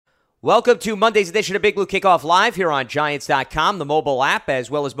Welcome to Monday's edition of Big Blue Kickoff Live here on Giants.com, the mobile app,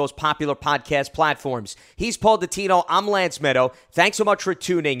 as well as most popular podcast platforms. He's Paul Dottino. I'm Lance Meadow. Thanks so much for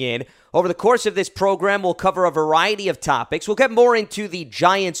tuning in. Over the course of this program, we'll cover a variety of topics. We'll get more into the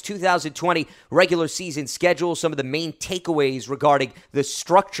Giants' 2020 regular season schedule, some of the main takeaways regarding the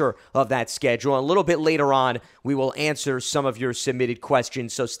structure of that schedule. And a little bit later on, we will answer some of your submitted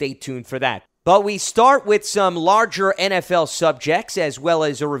questions, so stay tuned for that. But we start with some larger NFL subjects as well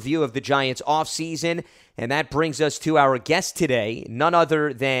as a review of the Giants' offseason. And that brings us to our guest today, none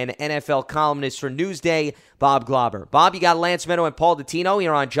other than NFL columnist for Newsday, Bob Glauber. Bob, you got Lance Meadow and Paul Dottino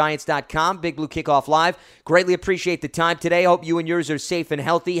here on Giants.com, Big Blue Kickoff Live. Greatly appreciate the time today. Hope you and yours are safe and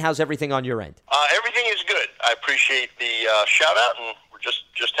healthy. How's everything on your end? Everything is good. I appreciate the shout-out, and we're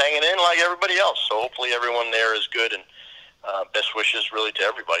just hanging in like everybody else. So hopefully everyone there is good, and best wishes really to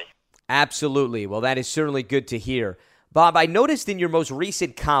everybody. Absolutely. Well, that is certainly good to hear. Bob, I noticed in your most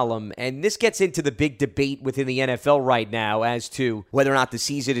recent column, and this gets into the big debate within the NFL right now as to whether or not the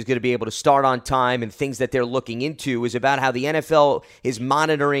season is going to be able to start on time and things that they're looking into, is about how the NFL is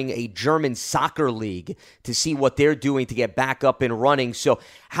monitoring a German soccer league to see what they're doing to get back up and running. So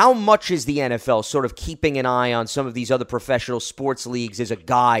how much is the NFL sort of keeping an eye on some of these other professional sports leagues as a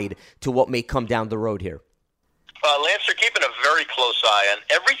guide to what may come down the road here? Lance, they're keeping a very close eye on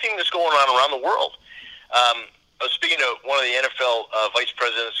everything that's going on around the world. I was speaking to one of the NFL Vice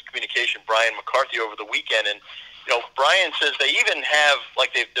Presidents of Communication, Brian McCarthy, over the weekend, and Brian says they even have,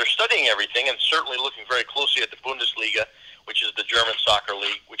 they're studying everything and certainly looking very closely at the Bundesliga, which is the German soccer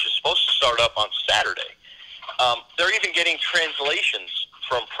league, which is supposed to start up on Saturday. They're even getting translations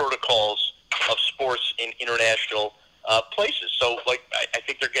from protocols of sports in international places. So, I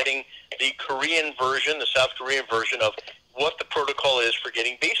think they're getting the Korean version, the South Korean version of what the protocol is for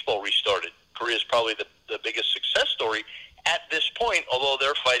getting baseball restarted. Korea is probably the biggest success story at this point, although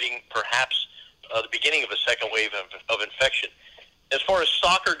they're fighting perhaps the beginning of a second wave of infection. As far as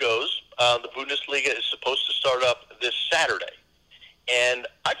soccer goes, the Bundesliga is supposed to start up this Saturday. And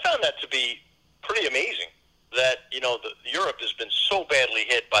I found that to be pretty amazing that, Europe has been so badly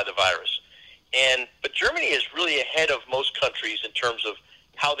hit by the virus. But Germany is really ahead of most countries in terms of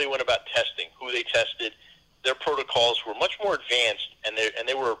how they went about testing, who they tested. Their protocols were much more advanced, and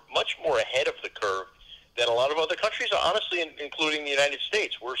they were much more ahead of the curve than a lot of other countries, honestly, including the United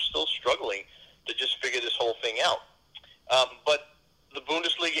States. We're still struggling to just figure this whole thing out. But the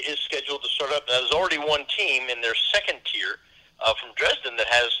Bundesliga is scheduled to start up. Now, there's already one team in their second tier from Dresden that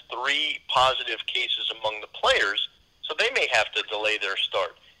has 3 positive cases among the players, so they may have to delay their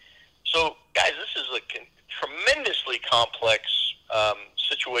start. So, guys, this is a tremendously complex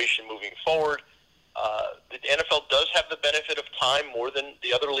situation moving forward. The NFL does have the benefit of time more than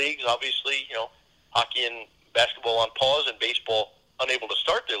the other leagues. Obviously, hockey and basketball on pause and baseball unable to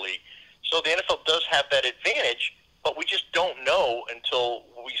start their league. So the NFL does have that advantage, but we just don't know until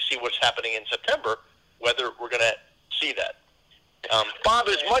we see what's happening in September whether we're going to see that. Bob,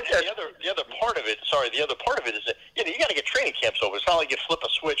 as much as the other part of it is that you got to get training camps over. It's not like you flip a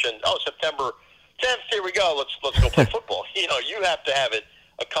switch and September 10th, here we go. Let's go play football. You have to have it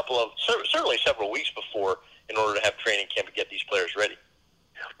certainly several weeks before in order to have training camp and get these players ready.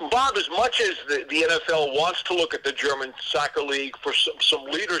 Bob, as much as the NFL wants to look at the German soccer league for some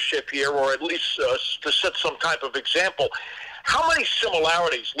leadership here, or at least to set some type of example, how many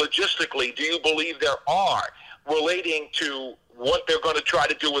similarities logistically do you believe there are relating to what they're going to try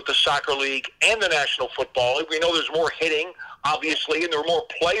to do with the soccer league and the National Football League? We know there's more hitting, obviously, and there are more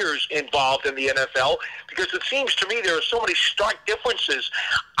players involved in the NFL, because it seems to me there are so many stark differences.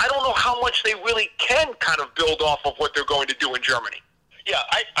 I don't know how much they really can kind of build off of what they're going to do in Germany. Yeah,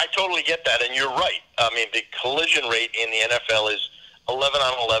 I totally get that, and you're right. I mean, the collision rate in the NFL is 11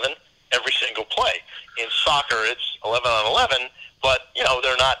 on 11 every single play. In soccer, it's 11 on 11, but,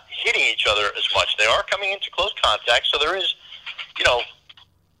 they're not hitting each other as much. They are coming into close contact, so there is,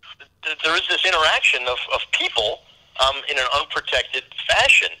 there is this interaction of people in an unprotected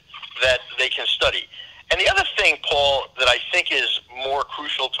fashion that they can study. And the other thing, Paul, that I think is more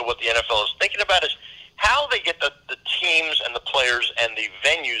crucial to what the NFL is thinking about is how they get the teams and the players and the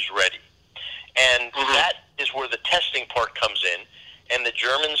venues ready. And that is where the testing part comes in. And the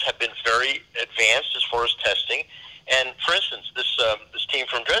Germans have been very advanced as far as testing. And, for instance, this team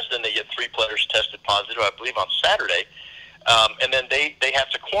from Dresden, they get 3 players tested positive, I believe, on Saturday. And then they have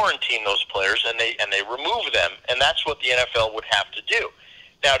to quarantine those players, and they remove them. And that's what the NFL would have to do.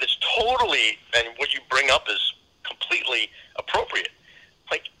 Now, it's totally, and what you bring up is completely appropriate.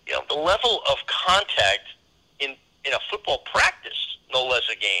 The level of contact in a football practice, no less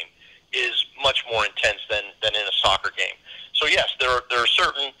a game, is much more intense than in a soccer game. So yes, there are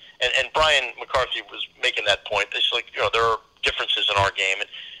certain And Brian McCarthy was making that point. It's like, there are differences in our game, and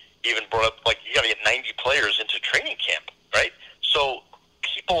even brought up, like, you got to get 90 players into training camp, right? So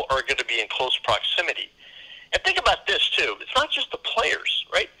people are going to be in close proximity. And think about this, too. It's not just the players,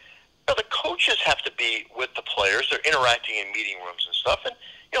 right? The coaches have to be with the players. They're interacting in meeting rooms and stuff. And,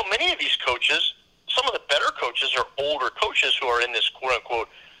 many of these coaches, some of the better coaches are older coaches who are in this, quote-unquote,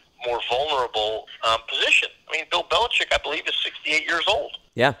 more vulnerable position. I mean, Bill Belichick, I believe, is 68 years old.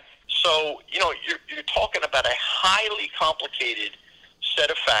 Yeah. So, you're talking about a highly complicated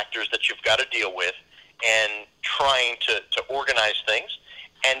set of factors that you've got to deal with, and trying to organize things,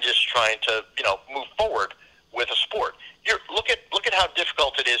 and just trying to, move forward with a sport. Look at how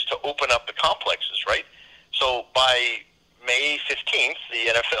difficult it is to open up the complexes, right? So by May 15th,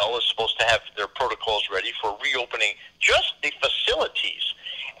 the NFL is supposed to have their protocols ready for reopening just the facilities.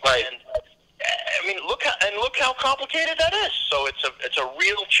 Right. And I mean, look how complicated that is. So it's a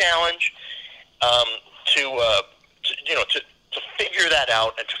real challenge to figure that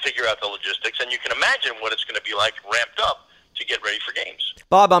out, and to figure out the logistics. And you can imagine what it's going to be like ramped up to get ready for games.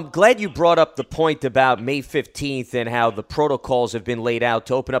 Bob, I'm glad you brought up the point about May 15th and how the protocols have been laid out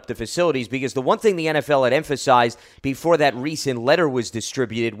to open up the facilities, because the one thing the NFL had emphasized before that recent letter was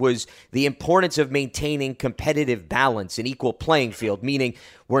distributed was the importance of maintaining competitive balance, an equal playing field, meaning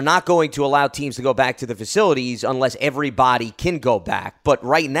we're not going to allow teams to go back to the facilities unless everybody can go back. But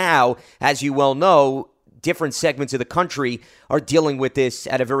right now, as you well know, different segments of the country are dealing with this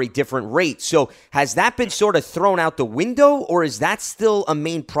at a very different rate. So has that been sort of thrown out the window, or is that still a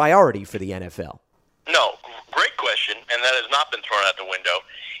main priority for the NFL? No, great question, and that has not been thrown out the window.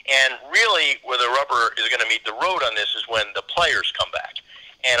 And really, where the rubber is going to meet the road on this is when the players come back.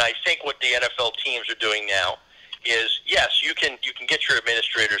 And I think what the NFL teams are doing now is, yes, you can get your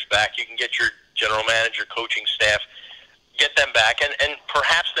administrators back, you can get your general manager, coaching staff, get them back, and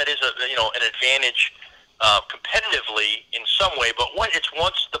perhaps that is an advantage competitively in some way, but it's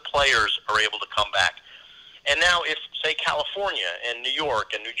once the players are able to come back. And now if, say, California and New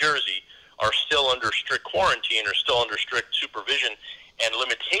York and New Jersey are still under strict quarantine, or still under strict supervision and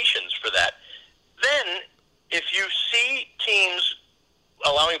limitations for that, then if you see teams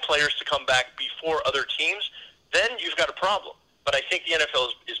allowing players to come back before other teams, then you've got a problem. But I think the NFL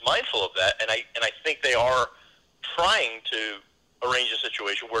is mindful of that, and I think they are trying to arrange a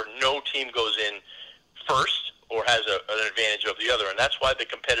situation where no team goes in first or has an advantage of the other, and that's why the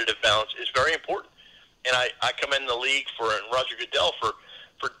competitive balance is very important. And I commend the league and Roger Goodell for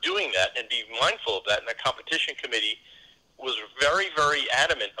doing that and being mindful of that. And the competition committee was very, very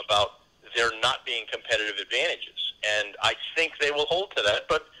adamant about there not being competitive advantages, and I think they will hold to that.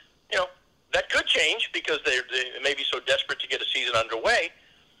 But that could change because they may be so desperate to get a season underway.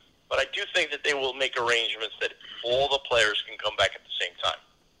 But I do think that they will make arrangements that all the players can come back at the same time.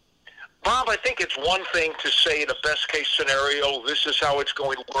 Bob, I think it's one thing to say in a best-case scenario, this is how it's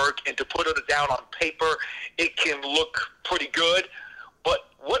going to work, and to put it down on paper, it can look pretty good. But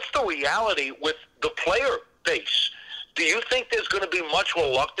what's the reality with the player base? Do you think there's going to be much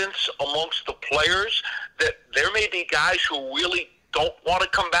reluctance amongst the players, that there may be guys who really don't want to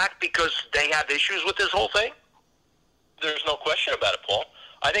come back because they have issues with this whole thing? There's no question about it, Paul.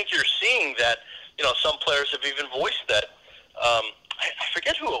 I think you're seeing that, some players have even voiced that. I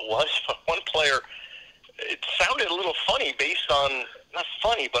forget who it was, but one player, it sounded a little funny based on, not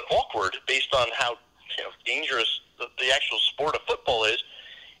funny, but awkward based on how dangerous the actual sport of football is.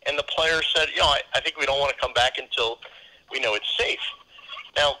 And the player said, I think we don't want to come back until we know it's safe.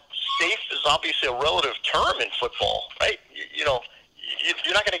 Now, safe is obviously a relative term in football, right? You're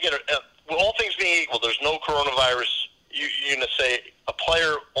not going to get, with all things being equal, there's no coronavirus. You're going to say a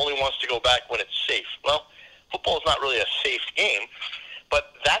player only wants to go back when it's safe. Well, football is not really a safe game,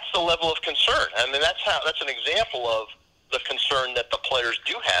 but that's the level of concern. I mean, that's an example of the concern that the players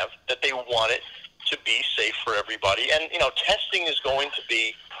do have, that they want it to be safe for everybody. And, testing is going to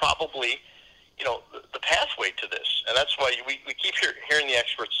be probably, the pathway to this. And that's why we keep hearing the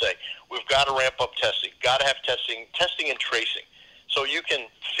experts say, we've got to ramp up testing, got to have testing and tracing. So you can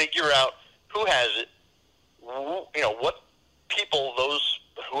figure out who has it, what people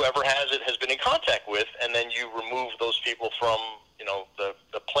whoever has it has been in contact with, and then you remove those people from,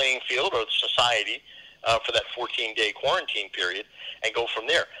 the playing field or the society for that 14-day quarantine period, and go from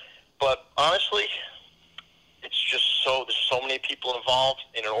there. But honestly, it's just there's so many people involved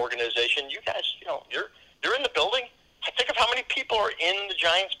in an organization. You guys, you're in the building. I think of how many people are in the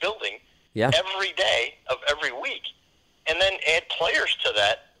Giants building every day of every week, and then add players to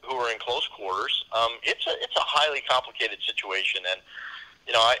that who are in close quarters. It's a highly complicated situation, and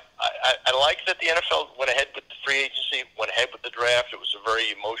I like that the NFL went ahead with the free agency, went ahead with the draft. It was a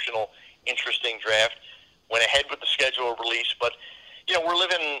very emotional, interesting draft. Went ahead with the schedule release, but we're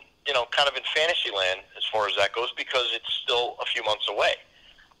living kind of in fantasy land as far as that goes because it's still a few months away.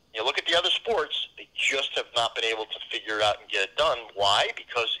 You look at the other sports; they just have not been able to figure it out and get it done. Why?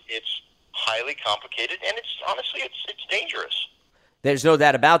 Because it's highly complicated, and it's dangerous. There's no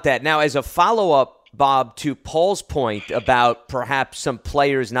doubt about that. Now, as a follow-up, Bob, to Paul's point about perhaps some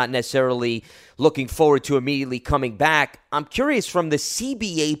players not necessarily looking forward to immediately coming back, I'm curious from the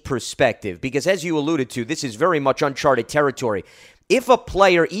CBA perspective, because as you alluded to, this is very much uncharted territory. If a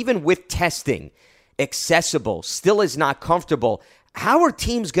player, even with testing accessible, still is not comfortable, how are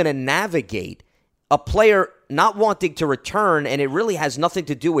teams going to navigate a player not wanting to return, and it really has nothing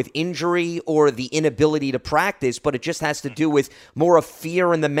to do with injury or the inability to practice, but it just has to do with more of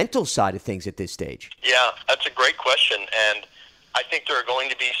fear and the mental side of things at this stage? Yeah, that's a great question, and I think there are going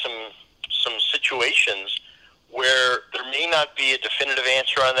to be some situations where there may not be a definitive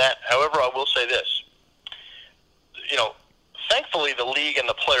answer on that. However, I will say this. Thankfully, the league and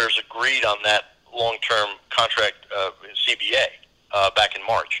the players agreed on that long-term contract CBA back in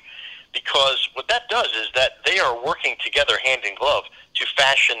March. Because what that does is that they are working together hand in glove to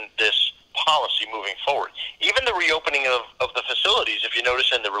fashion this policy moving forward. Even the reopening of the facilities, if you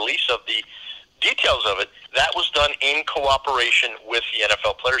notice in the release of the details of it, that was done in cooperation with the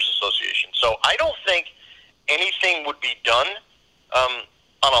NFL Players Association. So I don't think anything would be done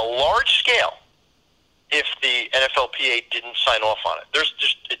on a large scale if the NFLPA didn't sign off on it.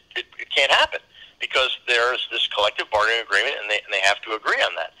 It can't happen because there's this collective bargaining agreement, and they have to agree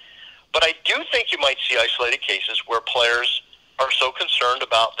on that. But I do think you might see isolated cases where players are so concerned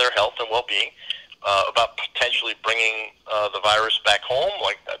about their health and well-being, about potentially bringing the virus back home.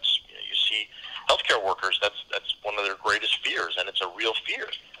 Like you see healthcare workers, that's one of their greatest fears, and it's a real fear.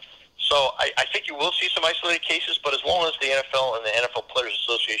 So I think you will see some isolated cases, but as long as the NFL and the NFL Players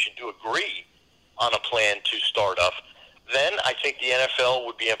Association do agree on a plan to start up, then I think the NFL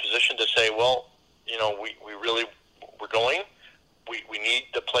would be in a position to say, well, we're going. We need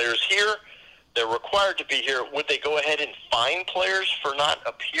the players here. They're required to be here. Would they go ahead and fine players for not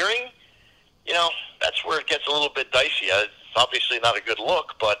appearing? That's where it gets a little bit dicey. It's obviously not a good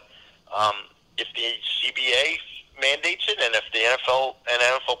look, but if the CBA mandates it and if the NFL and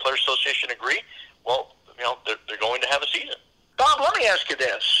NFL Players Association agree, well, they're going to have a season. Bob, let me ask you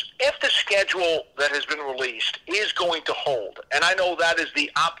this. If the schedule that has been released is going to hold, and I know that is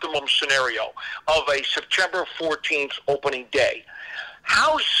the optimum scenario of a September 14th opening day,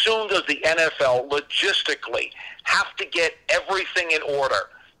 how soon does the NFL logistically have to get everything in order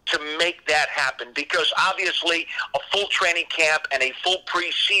to make that happen? Because obviously a full training camp and a full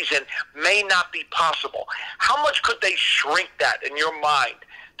preseason may not be possible. How much could they shrink that in your mind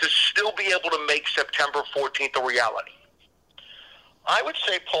to still be able to make September 14th a reality? I would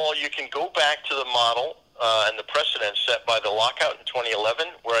say, Paul, you can go back to the model and the precedent set by the lockout in 2011,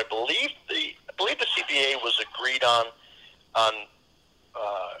 where I believe the CBA was agreed on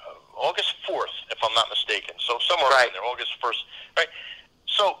August 4th, if I'm not mistaken. So somewhere around there, August 1st, right?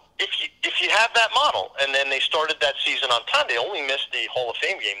 So if you have that model, and then they started that season on time, they only missed the Hall of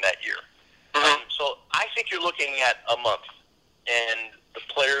Fame game that year. Mm-hmm. So I think you're looking at a month, and the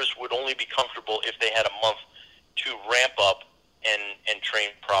players would only be comfortable if they had a month to ramp up and train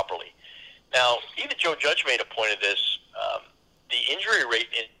properly. Now, even Joe Judge made a point of this. The injury rate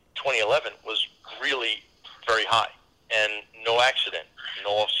in 2011 was really very high, and no accident, no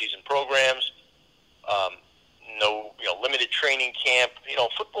off-season programs, no limited training camp.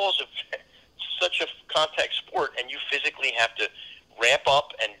 Football is such a contact sport, and you physically have to ramp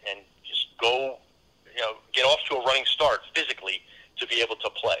up and just go, get off to a running start physically to be able to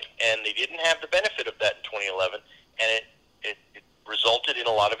play. And they didn't have the benefit of that in 2011, and it resulted in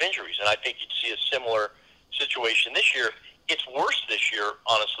a lot of injuries. And I think you'd see a similar situation this year. It's worse this year,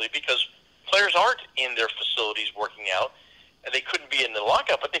 honestly, because players aren't in their facilities working out, and they couldn't be in the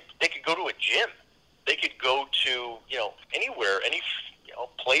lockout, but they could go to a gym. They could go to, anywhere, any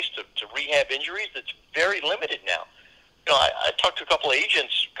place to rehab injuries that's very limited now. I talked to a couple of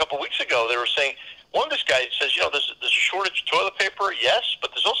agents a couple of weeks ago. They were saying, one of these guys says, there's a shortage of toilet paper, yes,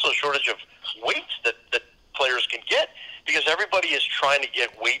 but there's also a shortage of weights that players can get, because everybody is trying to get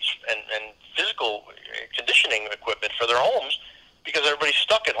weights and physical conditioning equipment for their homes because everybody's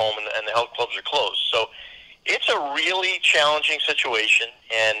stuck at home and the health clubs are closed. So it's a really challenging situation,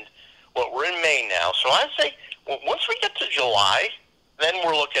 and we're in May now. So I'd say once we get to July, then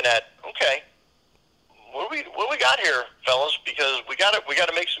we're looking at, okay, what do we got here, fellas? Because we got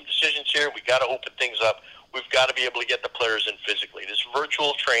to make some decisions here. We got to open things up. we've got to be able to get the players in physically. This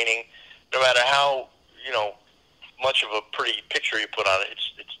virtual training, no matter how, much of a pretty picture you put on it,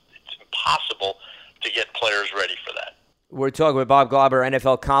 it's impossible to get players ready for that. We're talking with Bob Glauber,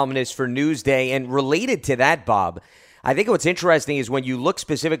 NFL columnist for Newsday, and related to that, Bob, I think what's interesting is when you look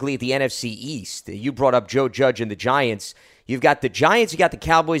specifically at the NFC East, you brought up Joe Judge and the Giants. You've got the Giants, you got the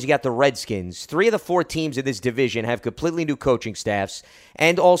Cowboys, you got the Redskins. 3 of the 4 teams in this division have completely new coaching staffs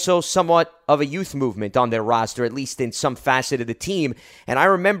and also somewhat of a youth movement on their roster, at least in some facet of the team. And I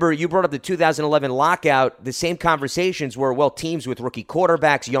remember you brought up the 2011 lockout. The same conversations were, teams with rookie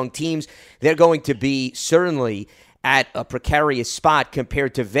quarterbacks, young teams, they're going to be certainly at a precarious spot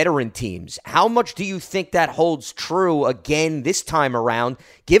compared to veteran teams. How much do you think that holds true again this time around,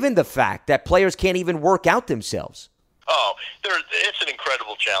 given the fact that players can't even work out themselves? Oh, it's an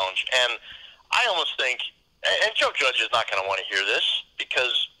incredible challenge, and I almost think, and Joe Judge is not going to want to hear this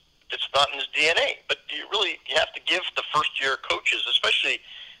because it's not in his DNA, but you have to give the first-year coaches, especially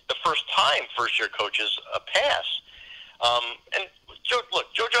the first-time first-year coaches, a pass. And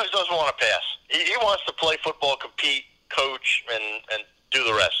Joe Judge doesn't want to pass. He wants to play football, compete, coach, and do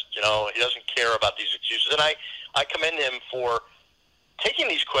the rest. He doesn't care about these excuses, and I commend him for taking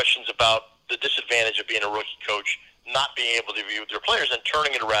these questions about the disadvantage of being a rookie coach, not being able to view their players, and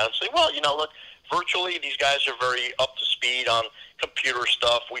turning it around and saying, look, virtually these guys are very up to speed on computer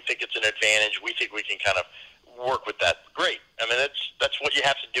stuff. We think it's an advantage. We think we can kind of work with that. Great. I mean, that's what you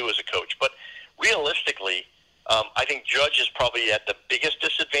have to do as a coach. But realistically, I think Judge is probably at the biggest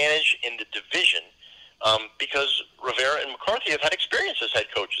disadvantage in the division because Rivera and McCarthy have had experience as head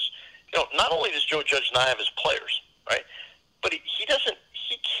coaches. Not only does Joe Judge not have his players, right, but he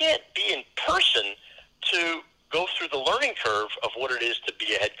can't be in person to go through the learning curve of what it is to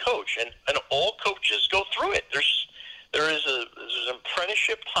be a head coach, and all coaches go through it. There is an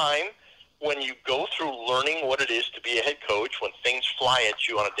apprenticeship time when you go through learning what it is to be a head coach, when things fly at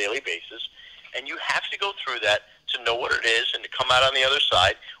you on a daily basis, and you have to go through that to know what it is and to come out on the other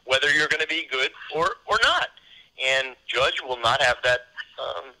side, whether you're going to be good or not. And Judge will not have that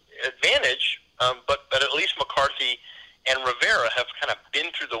advantage, but at least McCarthy and Rivera have kind of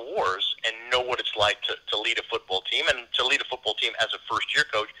been through the wars and know what it's like to lead a football team and to lead a football team as a first-year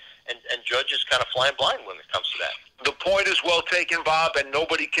coach. And Judge is kind of flying blind when it comes to that. The point is well taken, Bob, and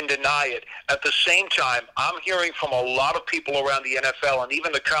nobody can deny it. At the same time, I'm hearing from a lot of people around the NFL and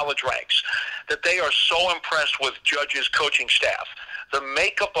even the college ranks that they are so impressed with Judge's coaching staff. The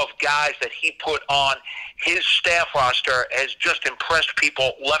makeup of guys that he put on his staff roster has just impressed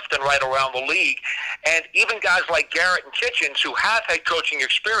people left and right around the league. And even guys like Garrett and Kitchens, who have head coaching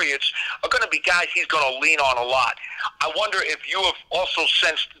experience, are going to be guys he's going to lean on a lot. I wonder if you have also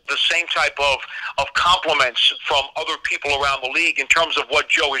sensed the same type of compliments from other people around the league in terms of what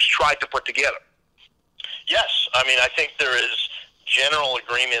Joe has tried to put together. Yes. I mean, I think there is general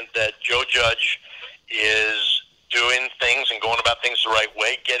agreement that Joe Judge is doing things and going about things the right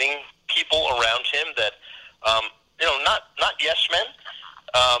way, getting people around him that, not yes men,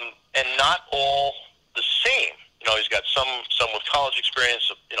 and not all the same. He's got some with college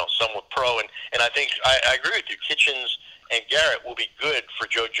experience, some with pro, and I think I agree with you. Kitchens and Garrett will be good for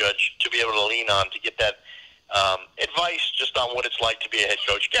Joe Judge to be able to lean on to get that advice just on what it's like to be a head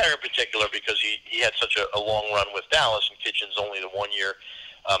coach. Garrett in particular, because he had such a long run with Dallas, and Kitchens only the 1 year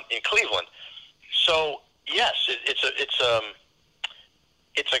in Cleveland. So yes, it's a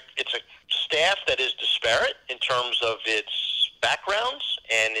staff that is disparate in terms of its backgrounds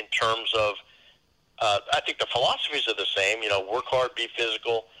and in terms of I think the philosophies are the same. Work hard, be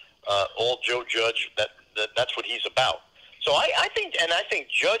physical. All Joe Judge. That's what he's about. So I think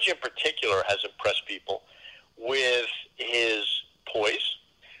Judge in particular has impressed people with his poise,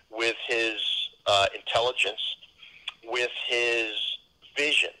 with his intelligence, with his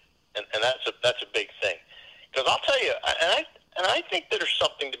vision, and that's a big thing. Because I'll tell you, and I think there's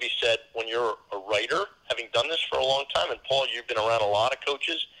something to be said when you're a writer, having done this for a long time, and Paul, you've been around a lot of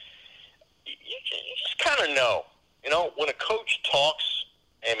coaches, you just kind of know. When a coach talks,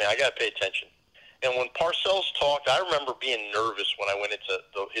 hey, man, I got to pay attention. And when Parcells talked, I remember being nervous when I went into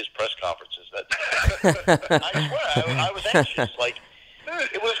his press conferences. I swear, I was anxious.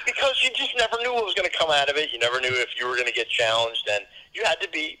 It was because you just never knew what was going to come out of it. You never knew if you were going to get challenged, and you had to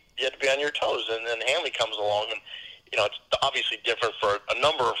be on your toes. And then Hanley comes along, and it's obviously different for a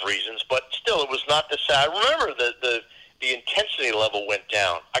number of reasons, but still, it was not the sad. I remember the intensity level went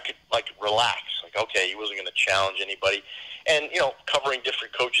down. I could relax. Okay, he wasn't going to challenge anybody, and covering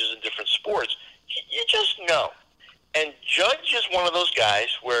different coaches in different sports, you just know. And Judge is one of those guys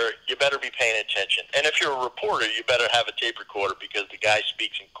where you better be paying attention. And if you're a reporter, you better have a tape recorder because the guy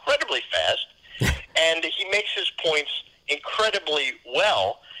speaks incredibly fast. and he makes his points incredibly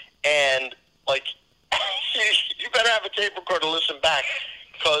well. And like, you better have a tape recorder to listen back,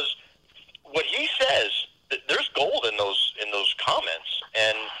 because what he says, there's gold in those comments.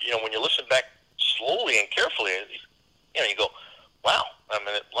 And when you listen back slowly and carefully, you go, wow. I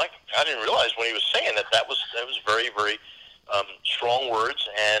mean, I didn't realize when he was saying that was very, very strong words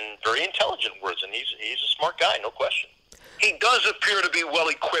and very intelligent words. And he's a smart guy, no question. He does appear to be well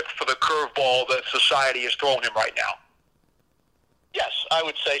equipped for the curveball that society is throwing him right now. Yes, I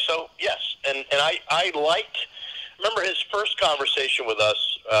would say so. Yes, and I liked. Remember his first conversation with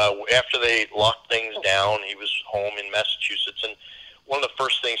us after they locked things down. He was home in Massachusetts, and one of the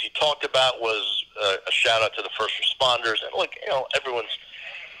first things he talked about was a shout out to the first responders. And look, everyone's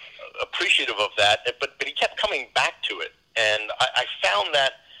appreciative of that, but he kept coming back to it, and I found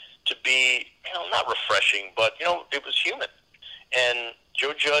that to be not refreshing, but it was human. And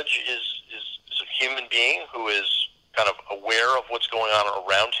Joe Judge is a human being who is kind of aware of what's going on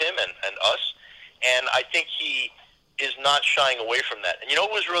around him and us, and I think he is not shying away from that. And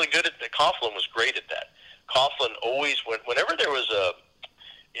what was really good at that? Coughlin was great at that. Coughlin always, whenever there was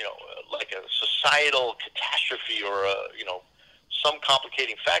like a societal catastrophe or some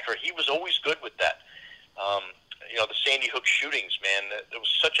complicating factor, he was always good with that. The Sandy Hook shootings, man, it was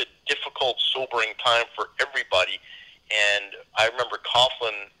such a difficult, sobering time for everybody. And I remember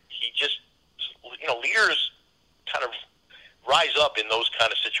Coughlin, he just, leaders kind of rise up in those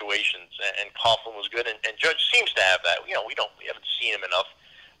kind of situations, and Coughlin was good, and Judge seems to have that. We haven't seen him enough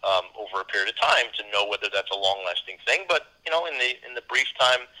over a period of time to know whether that's a long-lasting thing. But in the brief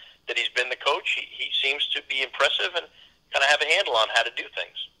time that he's been the coach, he seems to be impressive and kind of have a handle on how to do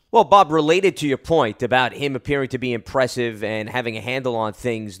things. Well, Bob, related to your point about him appearing to be impressive and having a handle on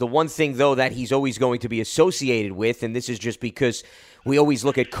things, the one thing, though, that he's always going to be associated with, and this is just because we always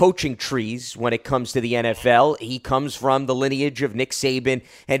look at coaching trees when it comes to the NFL, he comes from the lineage of Nick Saban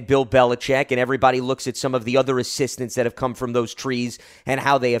and Bill Belichick, and everybody looks at some of the other assistants that have come from those trees and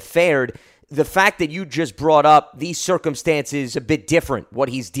how they have fared. The fact that you just brought up these circumstances a bit different, what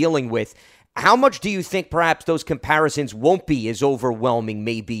he's dealing with, how much do you think perhaps those comparisons won't be as overwhelming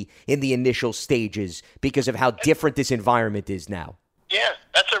maybe in the initial stages because of how different this environment is now? Yeah,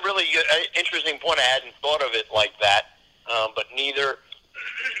 that's a really good, interesting point. I hadn't thought of it like that, but neither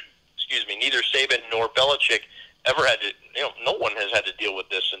Saban nor Belichick ever had to, no one has had to deal with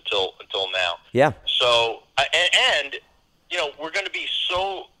this until now. Yeah. So, we're going to be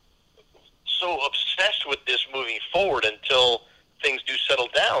so obsessed with this moving forward until things do settle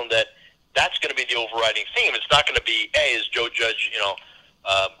down that's going to be the overriding theme. It's not going to be, hey, is Joe Judge,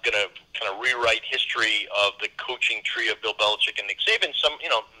 going to kind of rewrite history of the coaching tree of Bill Belichick and Nick Saban.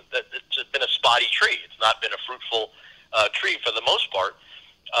 It's been a spotty tree. It's not been a fruitful tree for the most part.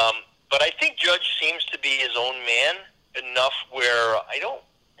 But I think Judge seems to be his own man enough where I don't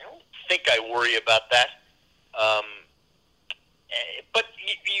think I worry about that. But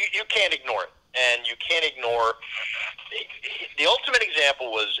you can't ignore it. And you can't ignore the ultimate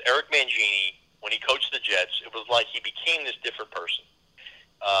example was Eric Mangini when he coached the Jets. It was like he became this different person.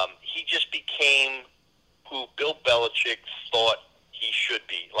 He just became who Bill Belichick thought he should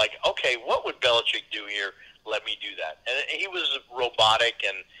be. Like, okay, what would Belichick do here? Let me do that. And he was robotic,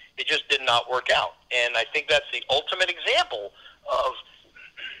 and it just did not work out. And I think that's the ultimate example of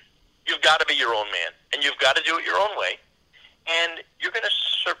you've got to be your own man, and you've got to do it your own way. And you're going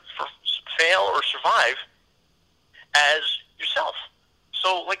to fail or survive as yourself.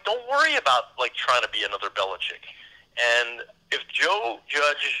 So, don't worry about, trying to be another Belichick. And if Joe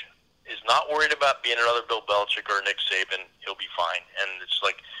Judge is not worried about being another Bill Belichick or Nick Saban, he'll be fine. And it's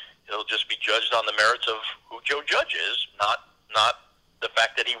he'll just be judged on the merits of who Joe Judge is, not the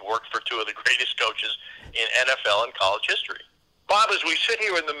fact that he worked for two of the greatest coaches in NFL and college history. Bob, as we sit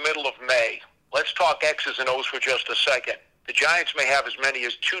here in the middle of May, let's talk X's and O's for just a second. The Giants may have as many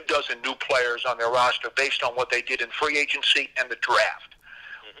as 24 new players on their roster based on what they did in free agency and the draft.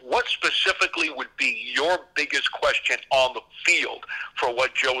 What specifically would be your biggest question on the field for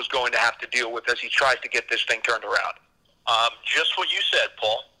what Joe is going to have to deal with as he tries to get this thing turned around? Just what you said,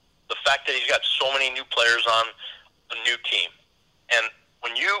 Paul. The fact that he's got so many new players on a new team. And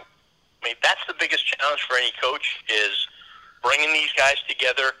that's the biggest challenge for any coach is bringing these guys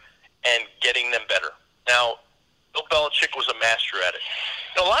together and getting them better. Now, Bill Belichick was a master at it.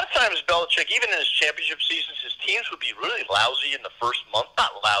 A lot of times Belichick, even in his championship seasons, his teams would be really lousy in the first month.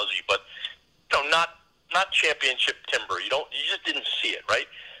 Not lousy, but not championship timber. You just didn't see it, right?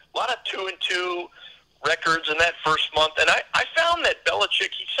 A lot of 2-2 records in that first month. And I found that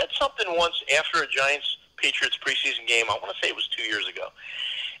Belichick, he said something once after a Giants-Patriots preseason game. I want to say it was 2 years ago.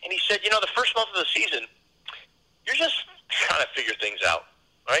 And he said, the first month of the season, you're just trying to figure things out,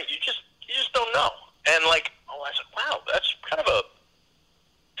 right? You just don't know. And I said, wow, that's kind of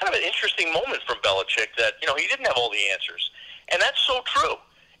an interesting moment from Belichick that, he didn't have all the answers. And that's so true.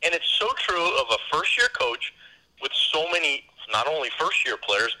 And it's so true of a first-year coach with so many, not only first-year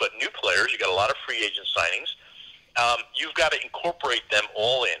players, but new players. You got a lot of free agent signings. You've got to incorporate them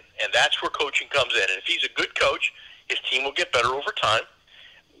all in. And that's where coaching comes in. And if he's a good coach, his team will get better over time.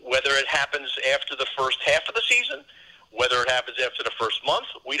 Whether it happens after the first half of the season, whether it happens after the first month,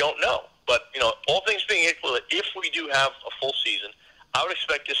 we don't know. But, all things being equal, if we do have a full season, I would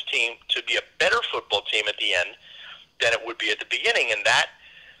expect this team to be a better football team at the end than it would be at the beginning. And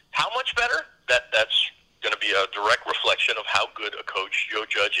how much better? That's going to be a direct reflection of how good a coach Joe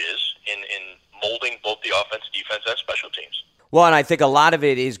Judge is in molding both the offense, defense, and special teams. Well, and I think a lot of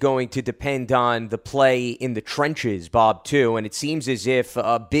it is going to depend on the play in the trenches, Bob, too. And it seems as if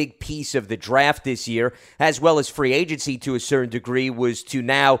a big piece of the draft this year, as well as free agency to a certain degree, was to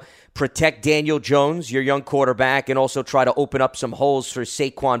now protect Daniel Jones, your young quarterback, and also try to open up some holes for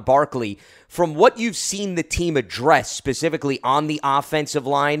Saquon Barkley. From what you've seen the team address specifically on the offensive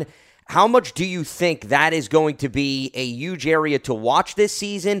line, how much do you think that is going to be a huge area to watch this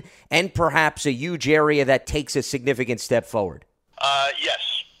season and perhaps a huge area that takes a significant step forward?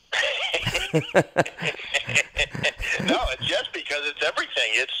 Yes. No, it's just because it's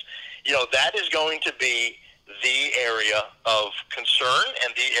everything. It's, that is going to be the area of concern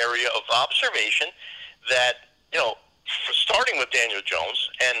and the area of observation that, starting with Daniel Jones.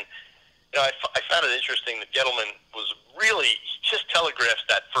 And, I found it interesting that Gettleman was really just telegraphed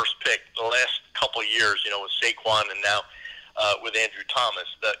that first pick the last couple of years, with Saquon and now with Andrew Thomas.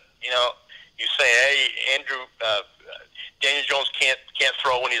 That, you say, hey, Daniel Jones can't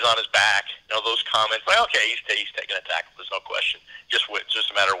throw when he's on his back. Those comments. Well, okay, he's taking a tackle. There's no question. Just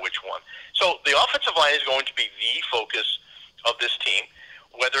a matter of which one. So the offensive line is going to be the focus of this team,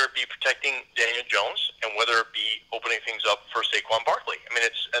 whether it be protecting Daniel Jones and whether it be opening things up for Saquon Barkley. I mean,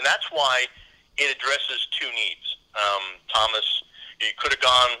 and that's why it addresses two needs. Thomas, you could have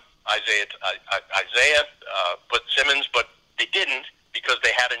gone Isaiah, but Simmons, but they didn't because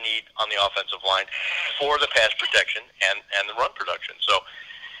they had a need on the offensive line for the pass protection and the run production. So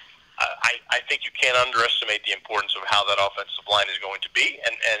I think you can't underestimate the importance of how that offensive line is going to be,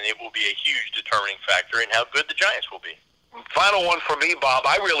 and it will be a huge determining factor in how good the Giants will be. Final one for me, Bob.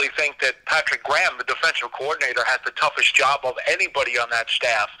 I really think that Patrick Graham, the defensive coordinator, has the toughest job of anybody on that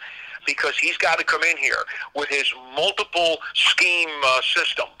staff because he's got to come in here with his multiple scheme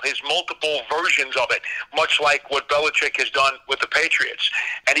system, his multiple versions of it, much like what Belichick has done with the Patriots.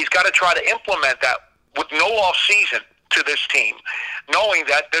 And he's got to try to implement that with no off season to this team, knowing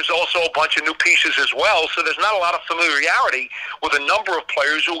that there's also a bunch of new pieces as well, so there's not a lot of familiarity with a number of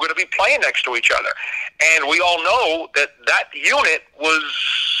players who are going to be playing next to each other. And we all know that unit was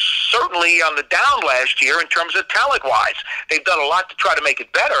certainly on the down last year in terms of talent-wise. They've done a lot to try to make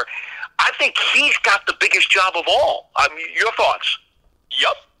it better. I think he's got the biggest job of all. Your thoughts?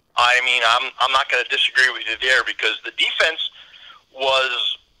 Yep. I mean, I'm not going to disagree with you there because the defense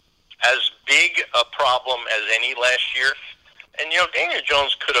was as big a problem as any last year. And, Daniel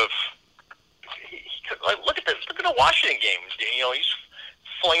Jones could have look at the Washington game. He's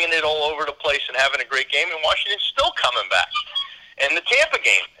flinging it all over the place and having a great game, and Washington's still coming back. And the Tampa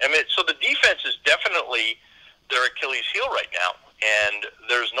game. I mean, so the defense is definitely their Achilles heel right now. And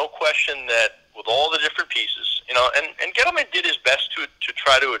there's no question that with all the different pieces, and Gettleman did his best to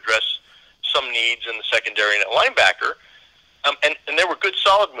try to address some needs in the secondary and at linebacker. And there were good,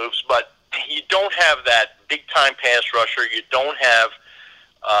 solid moves, but you don't have that big-time pass rusher. You don't have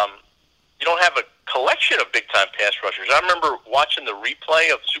a collection of big-time pass rushers. I remember watching the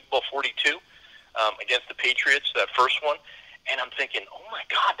replay of Super Bowl 42 against the Patriots, that first one, and I'm thinking, oh my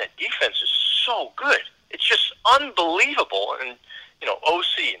God, that defense is so good. It's just unbelievable. And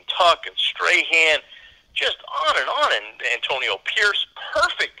OC and Tuck and Strahan, just on and on. And Antonio Pierce,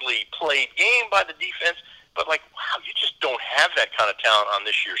 perfectly played game by the defense. But, wow, you just don't have that kind of talent on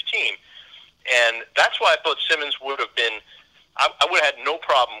this year's team. And that's why I thought Simmons would have been – I would have had no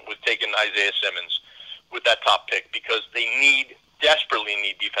problem with taking Isaiah Simmons with that top pick because they desperately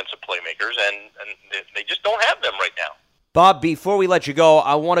need defensive playmakers, and they just don't have them right now. Bob, before we let you go,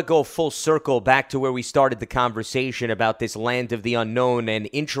 I want to go full circle back to where we started the conversation about this land of the unknown. And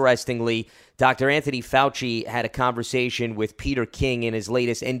interestingly, Dr. Anthony Fauci had a conversation with Peter King in his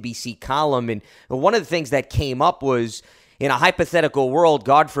latest NBC column. And one of the things that came up was, in a hypothetical world,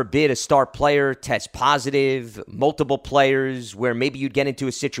 God forbid a star player tests positive, multiple players, where maybe you'd get into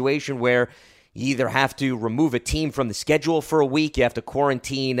a situation where You either have to remove a team from the schedule for a week, you have to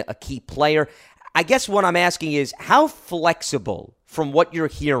quarantine a key player. I guess what I'm asking is, how flexible, from what you're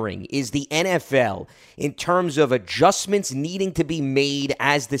hearing, is the NFL in terms of adjustments needing to be made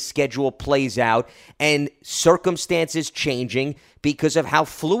as the schedule plays out and circumstances changing because of how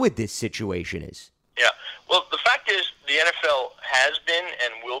fluid this situation is? Yeah. Well, the fact is the NFL has been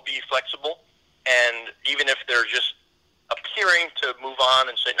and will be flexible, and even if they're just appearing to move on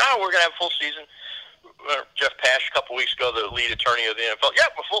and say, no, we're going to have a full season. Jeff Pash, a couple weeks ago, the lead attorney of the NFL,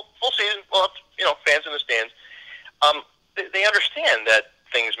 full season. We'll have, fans in the stands. They understand that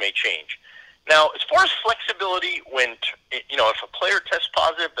things may change. Now, as far as flexibility, when if a player tests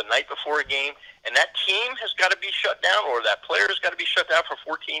positive the night before a game, and that team has got to be shut down, or that player has got to be shut down for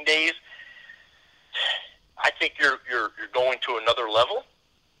 14 days, I think you're going to another level,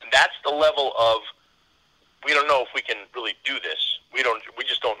 and that's the level of, we don't know if we can really do this. We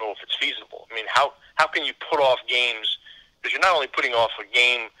just don't know if it's feasible. I mean, how can you put off games? Because you're not only putting off a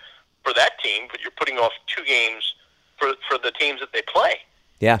game for that team, but you're putting off 2 games for the teams that they play.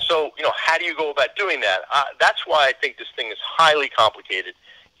 Yeah. So, how do you go about doing that? That's why I think this thing is highly complicated,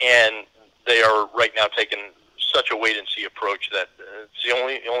 and they are right now taking such a wait-and-see approach that it's the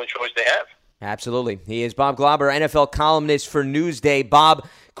only choice they have. Absolutely. He is Bob Glauber, NFL columnist for Newsday. Bob,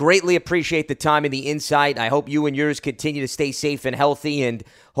 greatly appreciate the time and the insight. I hope you and yours continue to stay safe and healthy, and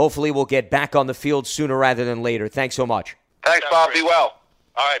hopefully we'll get back on the field sooner rather than later. Thanks so much. Thanks, Bob. Be well.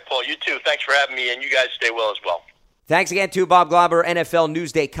 All right, Paul. You too. Thanks for having me, and you guys stay well as well. Thanks again to Bob Glauber, NFL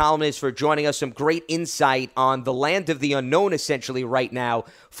Newsday columnist, for joining us. Some great insight on the land of the unknown, essentially, right now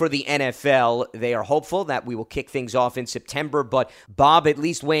for the NFL. They are hopeful that we will kick things off in September, but Bob at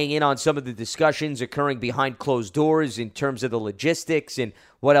least weighing in on some of the discussions occurring behind closed doors in terms of the logistics and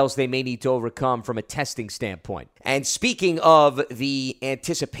what else they may need to overcome from a testing standpoint. And speaking of the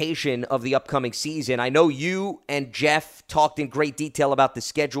anticipation of the upcoming season, I know you and Jeff talked in great detail about the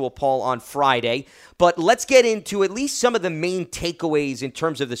schedule, Paul, on Friday, but let's get into at least some of the main takeaways in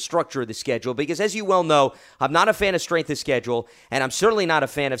terms of the structure of the schedule, because as you well know, I'm not a fan of strength of schedule, and I'm certainly not a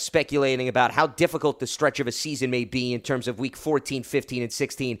fan of speculating about how difficult the stretch of a season may be in terms of week 14, 15, and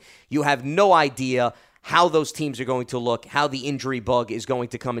 16. You have no idea how those teams are going to look, how the injury bug is going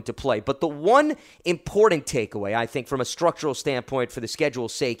to come into play. But the one important takeaway, I think, from a structural standpoint for the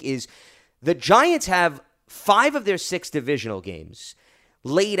schedule's sake, is the Giants have 5 of their 6 divisional games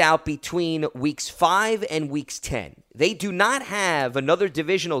laid out between weeks 5 and weeks 10. They do not have another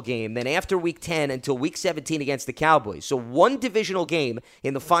divisional game then after week 10 until week 17 against the Cowboys. So one divisional game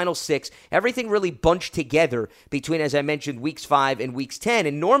in the final 6, everything really bunched together between, as I mentioned, weeks 5 and weeks 10.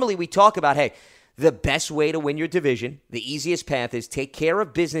 And normally we talk about, hey, the best way to win your division, the easiest path, is take care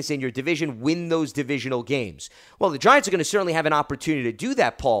of business in your division, win those divisional games. Well, the Giants are going to certainly have an opportunity to do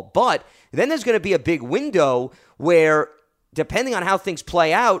that, Paul, but then there's going to be a big window where, depending on how things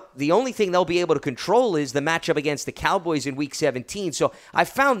play out, the only thing they'll be able to control is the matchup against the Cowboys in Week 17. So I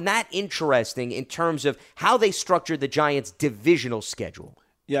found that interesting in terms of how they structured the Giants' divisional schedule.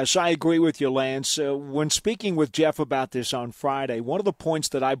 Yes, I agree with you, Lance. When speaking with Jeff about this on Friday, one of the points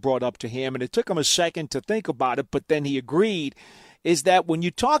that I brought up to him, and it took him a second to think about it, but then he agreed, is that when you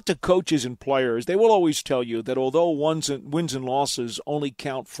talk to coaches and players, they will always tell you that although wins and losses only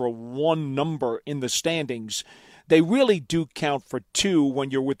count for one number in the standings, they really do count for 2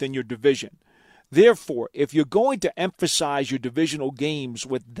 when you're within your division. Therefore, if you're going to emphasize your divisional games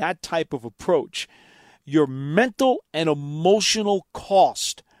with that type of approach, your mental and emotional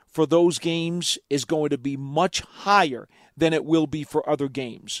cost for those games is going to be much higher than it will be for other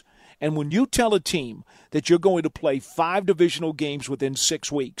games. And when you tell a team that you're going to play 5 divisional games within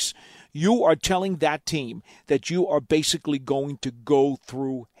 6 weeks, you are telling that team that you are basically going to go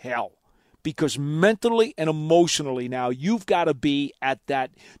through hell. Because mentally and emotionally now, you've got to be at that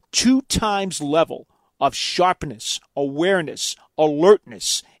 2 times level of sharpness, awareness,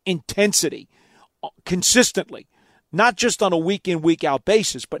 alertness, intensity, consistently, not just on a week-in, week-out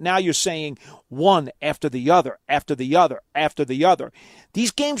basis, but now you're saying one after the other, after the other, after the other.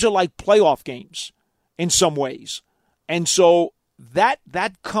 These games are like playoff games in some ways. And so that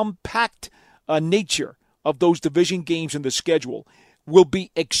compact nature of those division games in the schedule will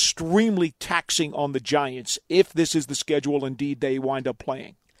be extremely taxing on the Giants if this is the schedule indeed they wind up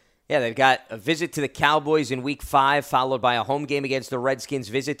playing. Yeah, they've got a visit to the Cowboys in Week 5, followed by a home game against the Redskins,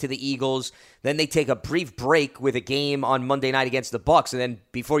 visit to the Eagles. Then they take a brief break with a game on Monday night against the Bucs, and then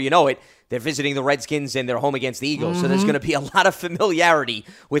before you know it, they're visiting the Redskins and they're home against the Eagles. So there's going to be a lot of familiarity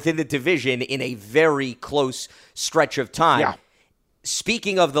within the division in a very close stretch of time. Yeah.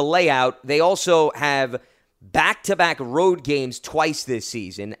 Speaking of the layout, they also have back-to-back road games twice this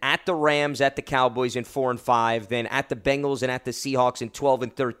season, at the Rams, at the Cowboys in 4-5, then at the Bengals and at the Seahawks in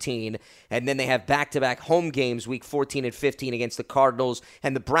 12-13, and then they have back-to-back home games week 14 and 15 against the Cardinals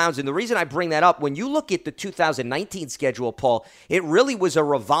and the Browns. And the reason I bring that up, when you look at the 2019 schedule, Paul, it really was a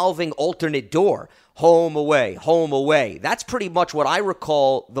revolving alternate door. Home, away, home, away. That's pretty much what I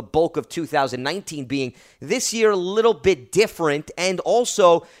recall the bulk of 2019 being. This year, a little bit different, and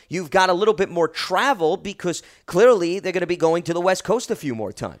also you've got a little bit more travel because clearly they're going to be going to the West Coast a few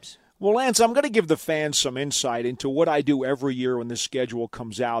more times. Well, Lance, I'm going to give the fans some insight into what I do every year when the schedule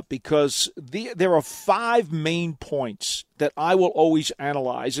comes out because there are 5 main points that I will always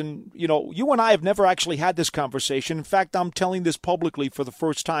analyze. And, you and I have never actually had this conversation. In fact, I'm telling this publicly for the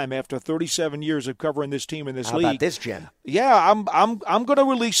first time after 37 years of covering this team in this league. How about this, Jim? Yeah, I'm going to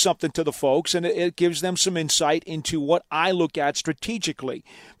release something to the folks, and it gives them some insight into what I look at strategically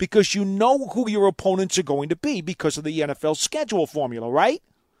because you know who your opponents are going to be because of the NFL schedule formula, right?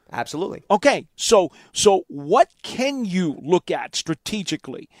 Absolutely. Okay, so what can you look at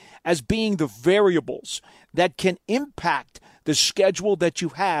strategically as being the variables that can impact the schedule that you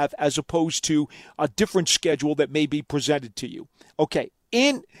have as opposed to a different schedule that may be presented to you? Okay,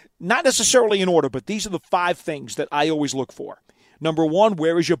 not necessarily in order, but these are the 5 things that I always look for. Number 1,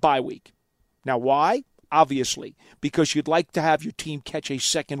 where is your bye week? Now, why? Obviously, because you'd like to have your team catch a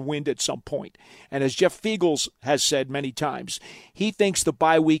second wind at some point. And as Jeff Fiegels has said many times, he thinks the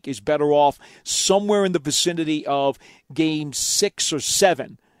bye week is better off somewhere in the vicinity of game 6 or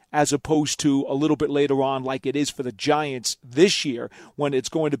 7 as opposed to a little bit later on like it is for the Giants this year when it's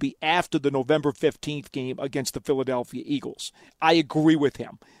going to be after the November 15th game against the Philadelphia Eagles. I agree with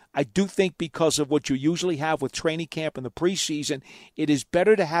him. I do think because of what you usually have with training camp in the preseason, it is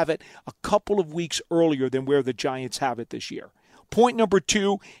better to have it a couple of weeks earlier than where the Giants have it this year. Point number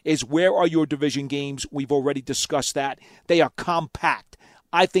 2 is where are your division games? We've already discussed that. They are compact.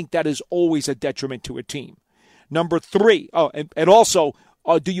 I think that is always a detriment to a team. Number 3, and also,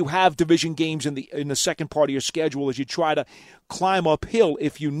 do you have division games in the second part of your schedule as you try to climb uphill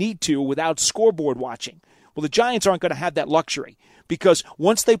if you need to without scoreboard watching? Well, the Giants aren't going to have that luxury because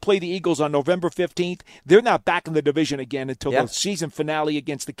once they play the Eagles on November 15th, they're not back in the division again until the season finale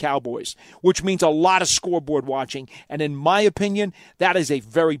against the Cowboys, which means a lot of scoreboard watching. And in my opinion, that is a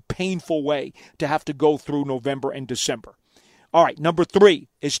very painful way to have to go through November and December. All right, number 3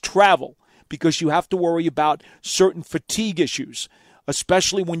 is travel because you have to worry about certain fatigue issues,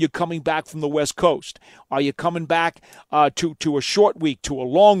 especially when you're coming back from the West Coast. Are you coming back to a short week, to a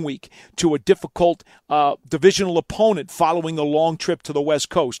long week, to a difficult divisional opponent following a long trip to the West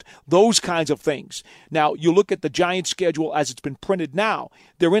Coast? Those kinds of things. Now, you look at the Giants' schedule as it's been printed now.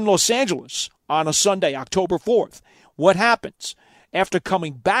 They're in Los Angeles on a Sunday, October 4th. What happens? After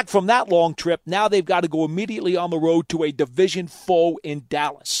coming back from that long trip, now they've got to go immediately on the road to a division foe in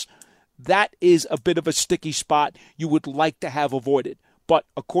Dallas. That is a bit of a sticky spot you would like to have avoided. But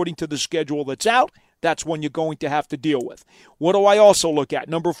according to the schedule that's out, that's one you're going to have to deal with. What do I also look at?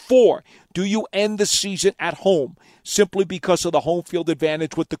 Number 4, do you end the season at home? Simply because of the home field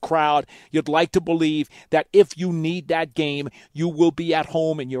advantage with the crowd, you'd like to believe that if you need that game, you will be at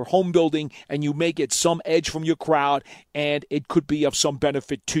home in your home building and you may get some edge from your crowd and it could be of some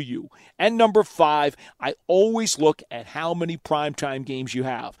benefit to you. And number 5, I always look at how many primetime games you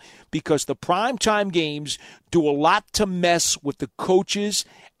have because the primetime games do a lot to mess with the coaches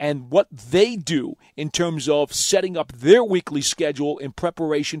and what they do in terms of setting up their weekly schedule in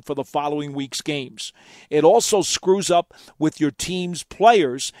preparation for the following week's games. It also screws up with your team's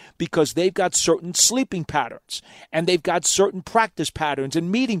players because they've got certain sleeping patterns and they've got certain practice patterns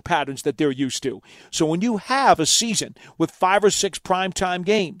and meeting patterns that they're used to. So when you have a season with 5 or 6 primetime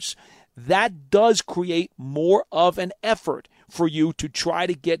games, that does create more of an effort for you to try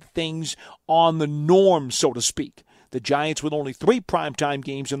to get things on the norm, so to speak. The Giants with only 3 primetime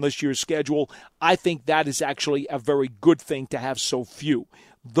games in this year's schedule, I think that is actually a very good thing to have so few.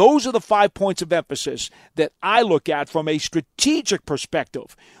 Those are the 5 points of emphasis that I look at from a strategic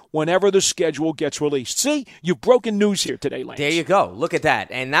perspective whenever the schedule gets released. See, you've broken news here today, Lance. There you go. Look at that.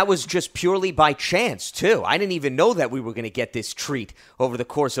 And that was just purely by chance, too. I didn't even know that we were going to get this treat over the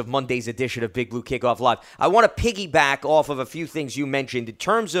course of Monday's edition of Big Blue Kickoff Live. I want to piggyback off of a few things you mentioned. In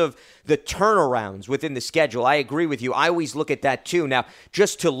terms of the turnarounds within the schedule, I agree with you. I always look at that, too. Now,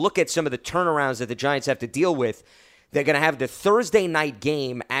 just to look at some of the turnarounds that the Giants have to deal with, they're going to have the Thursday night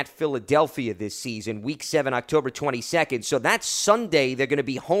game at Philadelphia this season, Week 7, October 22nd. So that Sunday, they're going to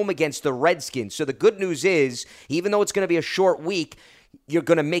be home against the Redskins. So the good news is, even though it's going to be a short week, you're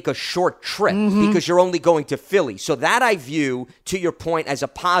going to make a short trip because you're only going to Philly. So that I view, to your point, as a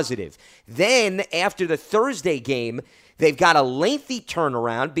positive. Then after the Thursday game, they've got a lengthy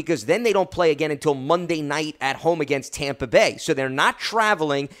turnaround because then they don't play again until Monday night at home against Tampa Bay. So they're not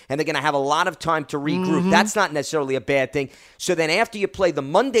traveling, and they're going to have a lot of time to regroup. That's not necessarily a bad thing. So then after you play the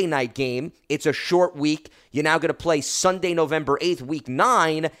Monday night game, it's a short week. You're now going to play Sunday, November 8th, week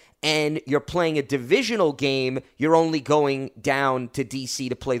 9, and you're playing a divisional game. You're only going down to D.C.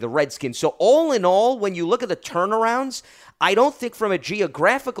 to play the Redskins. So all in all, when you look at the turnarounds, I don't think from a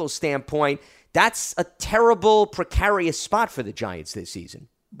geographical standpoint, that's a terrible, precarious spot for the Giants this season.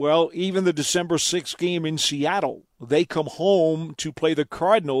 Well, even the December 6th game in Seattle, they come home to play the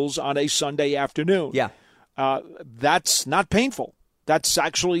Cardinals on a Sunday afternoon. Yeah. That's not painful. That's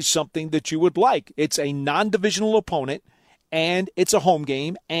actually something that you would like. It's a non-divisional opponent, and it's a home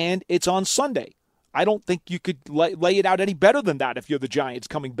game, and it's on Sunday. I don't think you could lay it out any better than that if you're the Giants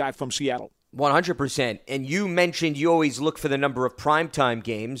coming back from Seattle. 100%. And you mentioned you always look for the number of primetime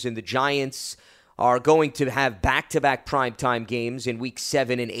games, and the Giants are going to have back-to-back primetime games in week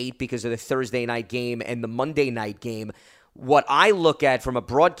 7 and 8 because of the Thursday night game and the Monday night game. What I look at from a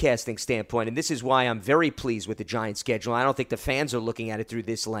broadcasting standpoint, and this is why I'm very pleased with the Giants schedule, I don't think the fans are looking at it through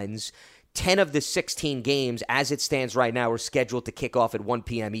this lens. 10 of the 16 games, as it stands right now, are scheduled to kick off at 1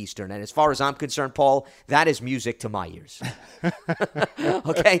 p.m. Eastern. And as far as I'm concerned, Paul, that is music to my ears.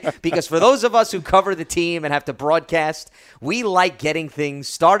 Okay? Because for those of us who cover the team and have to broadcast, we like getting things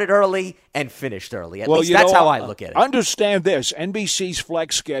started early and finished early. At least that's how I look at it. Understand this. NBC's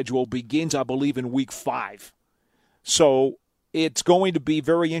flex schedule begins, I believe, in week 5. So it's going to be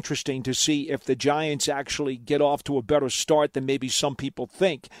very interesting to see if the Giants actually get off to a better start than maybe some people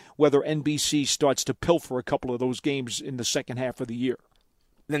think, whether NBC starts to pilfer a couple of those games in the second half of the year.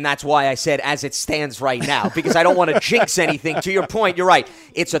 Then that's why I said as it stands right now, because I don't want to jinx anything. To your point, you're right.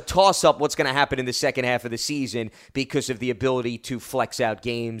 It's a toss-up what's going to happen in the second half of the season because of the ability to flex out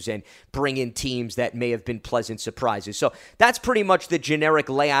games and bring in teams that may have been pleasant surprises. So that's pretty much the generic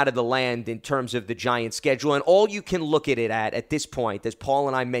layout of the land in terms of the Giants' schedule. And all you can look at it at this point, as Paul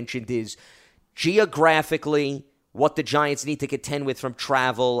and I mentioned, is geographically what the Giants need to contend with from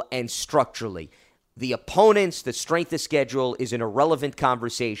travel and structurally. The opponents, the strength of schedule is an irrelevant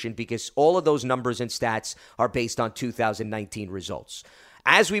conversation because all of those numbers and stats are based on 2019 results.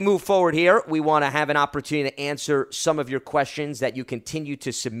 As we move forward here, we want to have an opportunity to answer some of your questions that you continue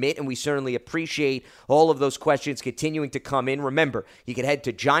to submit, and we certainly appreciate all of those questions continuing to come in. Remember, you can head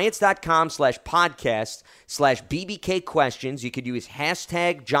to giants.com/podcast/BBK questions. You could use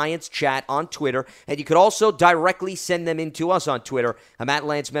hashtag GiantsChat on Twitter, and you could also directly send them in to us on Twitter. I'm at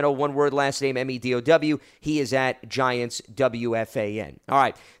Lance Meadow, one word, last name Medow. He is at GiantsWFAN. All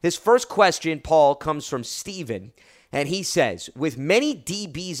right, this first question, Paul, comes from Steven. And he says, with many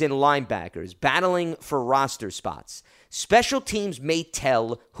DBs and linebackers battling for roster spots, special teams may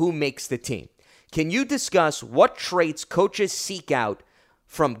tell who makes the team. Can you discuss what traits coaches seek out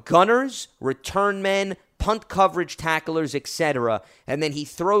from gunners, return men, punt coverage tacklers, etc.? And then he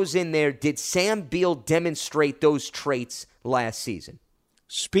throws in there, did Sam Beal demonstrate those traits last season?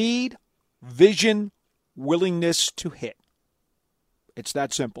 Speed, vision, willingness to hit. It's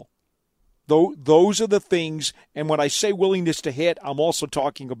that simple. Those are the things, and when I say willingness to hit, I'm also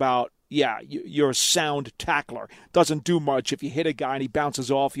talking about, you're a sound tackler. Doesn't do much if you hit a guy and he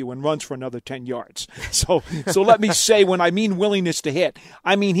bounces off you and runs for another 10 yards. So let me say, when I mean willingness to hit,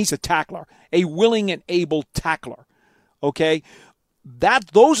 I mean he's a tackler, a willing and able tackler, okay?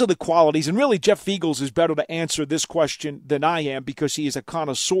 Those are the qualities, and really Jeff Feagles is better to answer this question than I am because he is a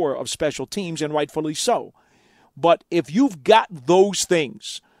connoisseur of special teams, and rightfully so. But if you've got those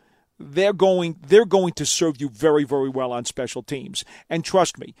things, they're going to serve you very, very well on special teams. And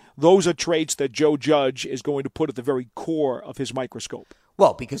trust me, those are traits that Joe Judge is going to put at the very core of his microscope.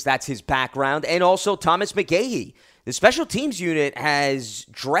 Well, because that's his background, and also Thomas McGahee. The special teams unit has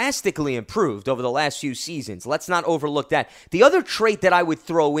drastically improved over the last few seasons. Let's not overlook that. The other trait that I would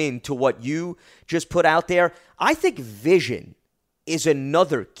throw into what you just put out there, I think vision is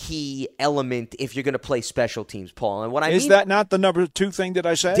another key element if you're going to play special teams, Paul. And what I mean, is that not the number 2 thing that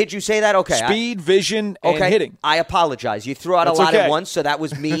I said? Did you say that? Okay. Speed, vision, and hitting. I apologize. You threw out a lot at once, so that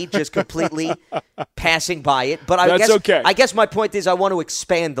was me just completely passing by it. But I guess my point is I want to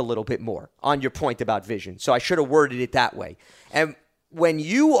expand a little bit more on your point about vision. So I should have worded it that way. And when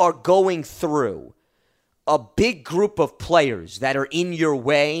you are going through a big group of players that are in your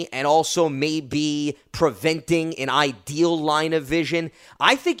way and also maybe preventing an ideal line of vision,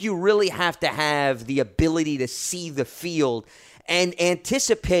 I think you really have to have the ability to see the field and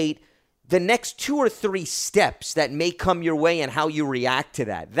anticipate the next 2 or 3 steps that may come your way and how you react to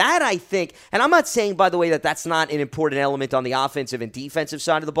that. That, I think, and I'm not saying, by the way, that that's not an important element on the offensive and defensive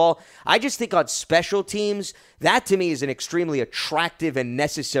side of the ball. I just think on special teams, that to me is an extremely attractive and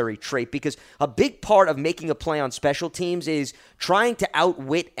necessary trait, because a big part of making a play on special teams is trying to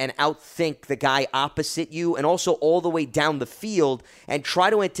outwit and outthink the guy opposite you, and also all the way down the field, and try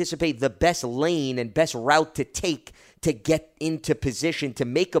to anticipate the best lane and best route to take to get into position to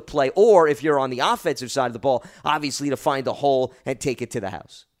make a play, or if you're on the offensive side of the ball, obviously to find a hole and take it to the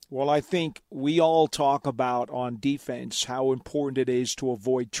house. Well, I think we all talk about on defense how important it is to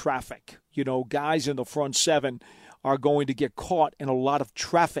avoid traffic. You know, guys in the front seven are going to get caught in a lot of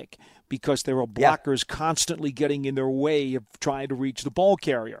traffic because there are blockers constantly getting in their way of trying to reach the ball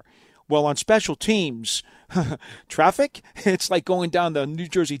carrier. Well, on special teams, traffic, it's like going down the New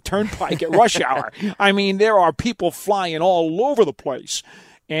Jersey Turnpike at rush hour. I mean, there are people flying all over the place.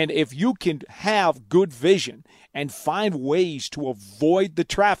 And if you can have good vision and find ways to avoid the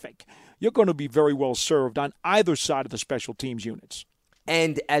traffic, you're going to be very well served on either side of the special teams units.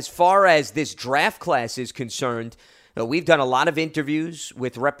 And as far as this draft class is concerned, we've done a lot of interviews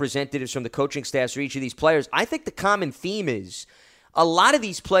with representatives from the coaching staffs for each of these players. I think the common theme is a lot of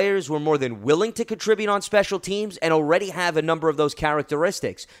these players were more than willing to contribute on special teams and already have a number of those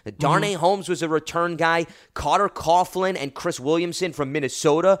characteristics. Darnay Holmes was a return guy. Carter Coughlin and Chris Williamson from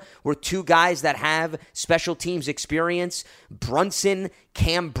Minnesota were 2 guys that have special teams experience. Brunson,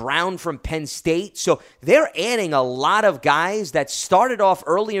 Cam Brown from Penn State. So they're adding a lot of guys that started off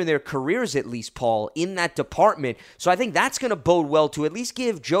earlier in their careers, at least, Paul, in that department. So I think that's going to bode well to at least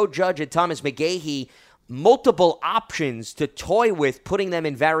give Joe Judge and Thomas McGahee multiple options to toy with, putting them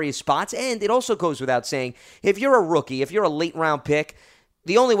in various spots. And it also goes without saying, if you're a rookie, if you're a late-round pick,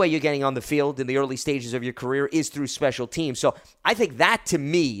 the only way you're getting on the field in the early stages of your career is through special teams. So I think that, to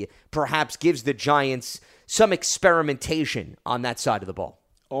me, perhaps gives the Giants some experimentation on that side of the ball.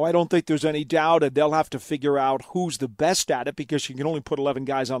 Oh, I don't think there's any doubt, and they'll have to figure out who's the best at it because you can only put 11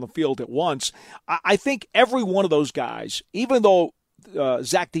 guys on the field at once. I think every one of those guys, even though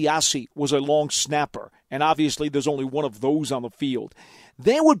Zach DeOssie was a long snapper, and obviously there's only one of those on the field,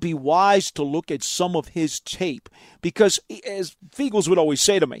 they would be wise to look at some of his tape because, as Fiegels would always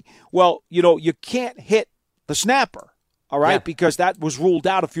say to me, well, you know, you can't hit the snapper, all right, because that was ruled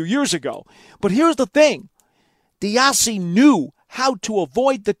out a few years ago. But here's the thing. DeOssie knew how to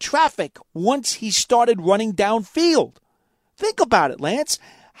avoid the traffic once he started running downfield. Think about it, Lance.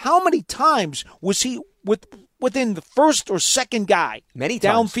 How many times was he within the first or second guy Many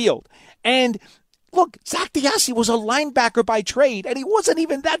times. downfield? And look, Zach DeOssie was a linebacker by trade, and he wasn't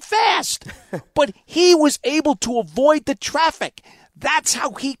even that fast. But he was able to avoid the traffic. That's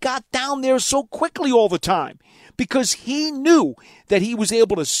how he got down there so quickly all the time, because he knew that he was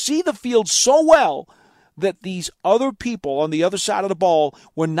able to see the field so well that these other people on the other side of the ball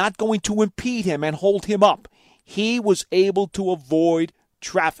were not going to impede him and hold him up. He was able to avoid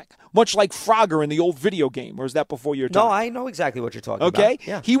traffic, much like Frogger in the old video game. Or is that before your time? No, I know exactly what you're talking about. Okay?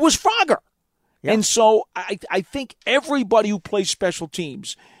 Yeah. He was Frogger. Yeah. And so I think everybody who plays special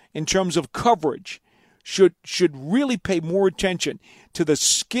teams in terms of coverage should really pay more attention to the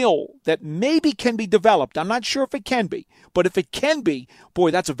skill that maybe can be developed. I'm not sure if it can be, but if it can be,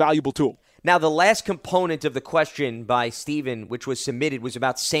 boy, that's a valuable tool. Now, the last component of the question by Steven, which was submitted, was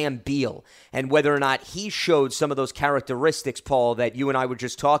about Sam Beal and whether or not he showed some of those characteristics, Paul, that you and I were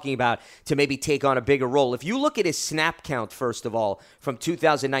just talking about to maybe take on a bigger role. If you look at his snap count, first of all, from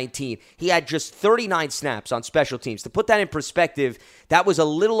 2019, he had just 39 snaps on special teams. To put that in perspective, that was a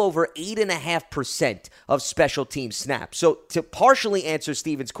little over 8.5% of special team snaps. So to partially answer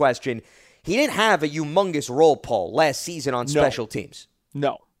Steven's question, he didn't have a humongous role, Paul, last season on special teams.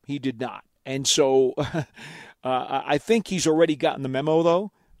 No, he did not. And so I think he's already gotten the memo,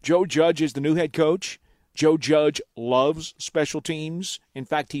 though. Joe Judge is the new head coach. Joe Judge loves special teams. In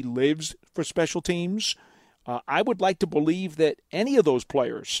fact, he lives for special teams. I would like to believe that any of those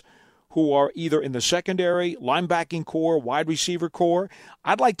players who are either in the secondary, linebacking core, wide receiver core,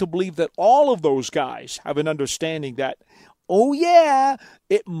 I'd like to believe that all of those guys have an understanding that, oh, yeah,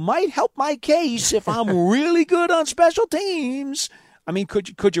 it might help my case if I'm really good on special teams. I mean,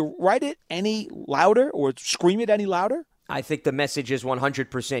 could you write it any louder or scream it any louder? I think the message is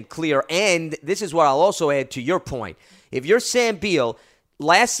 100% clear. And this is what I'll also add to your point. If you're Sam Beal,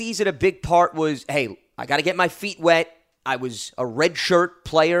 last season a big part was, hey, I got to get my feet wet. I was a redshirt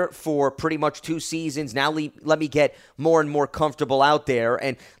player for pretty much 2 seasons. Now let me get more and more comfortable out there,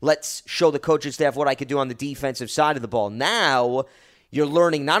 and let's show the coaching staff what I could do on the defensive side of the ball. Now you're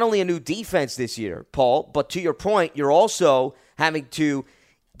learning not only a new defense this year, Paul, but to your point, you're also having to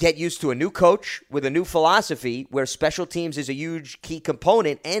get used to a new coach with a new philosophy where special teams is a huge key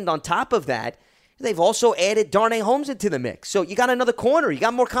component. And on top of that, they've also added Darnay Holmes into the mix. So you got another corner. You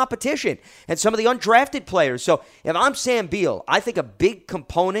got more competition and some of the undrafted players. So if I'm Sam Beal, I think a big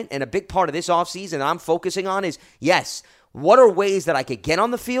component and a big part of this offseason I'm focusing on is, yes, what are ways that I could get on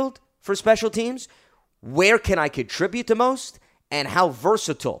the field for special teams? Where can I contribute the most? And how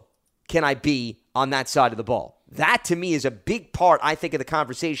versatile can I be on that side of the ball? That, to me, is a big part, I think, of the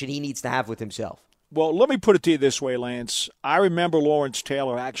conversation he needs to have with himself. Well, let me put it to you this way, Lance. I remember Lawrence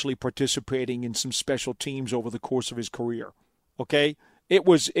Taylor actually participating in some special teams over the course of his career. Okay? It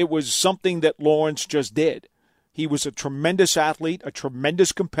was something that Lawrence just did. He was a tremendous athlete, a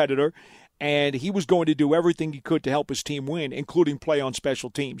tremendous competitor, and he was going to do everything he could to help his team win, including play on special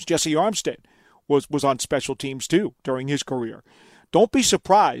teams. Jesse Armstead was on special teams, too, during his career. Don't be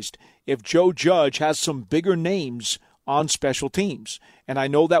surprised if Joe Judge has some bigger names on special teams. And I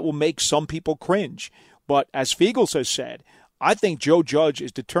know that will make some people cringe. But as Fiegels has said, I think Joe Judge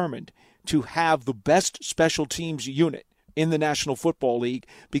is determined to have the best special teams unit in the National Football League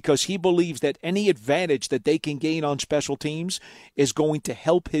because he believes that any advantage that they can gain on special teams is going to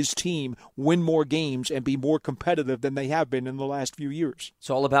help his team win more games and be more competitive than they have been in the last few years. It's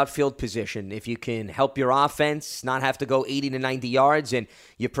all about field position. If you can help your offense not have to go 80 to 90 yards and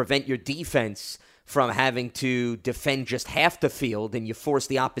you prevent your defense from having to defend just half the field and you force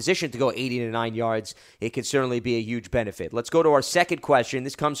the opposition to go 80 to 9 yards, it could certainly be a huge benefit. Let's go to our second question.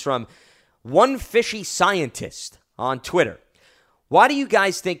 This comes from One Fishy Scientist on Twitter. Why do you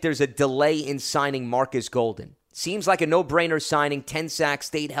guys think there's a delay in signing Marcus Golden? Seems like a no-brainer signing, 10 sacks,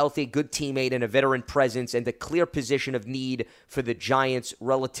 stayed healthy, good teammate, and a veteran presence, and a clear position of need for the Giants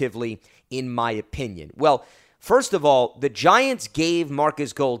relatively, in my opinion. Well, first of all, the Giants gave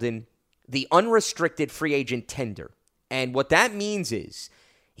Marcus Golden the unrestricted free agent tender. And what that means is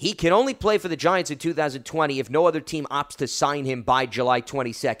he can only play for the Giants in 2020 if no other team opts to sign him by July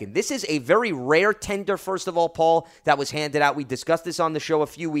 22nd. This is a very rare tender, first of all, Paul, that was handed out. We discussed this on the show a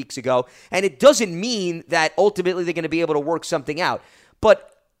few weeks ago. And it doesn't mean that ultimately they're going to be able to work something out. But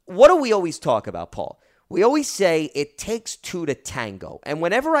what do we always talk about, Paul? We always say it takes two to tango. And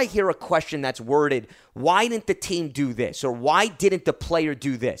whenever I hear a question that's worded, why didn't the team do this? Or why didn't the player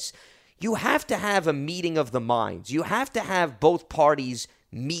do this? You have to have a meeting of the minds. You have to have both parties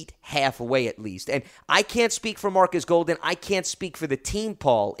meet halfway at least. And I can't speak for Marcus Golden. I can't speak for the team,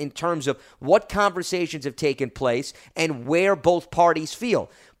 Paul, in terms of what conversations have taken place and where both parties feel.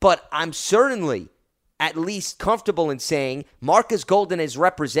 But I'm certainly at least comfortable in saying Marcus Golden, as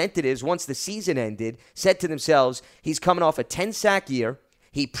representatives, once the season ended, said to themselves, he's coming off a 10-sack year.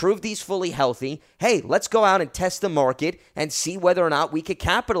 He proved he's fully healthy. Hey, let's go out and test the market and see whether or not we could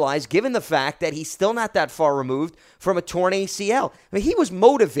capitalize, given the fact that he's still not that far removed from a torn ACL. I mean, he was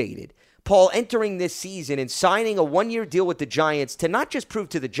motivated, Paul, entering this season and signing a one-year deal with the Giants to not just prove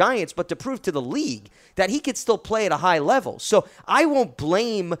to the Giants, but to prove to the league that he could still play at a high level. So I won't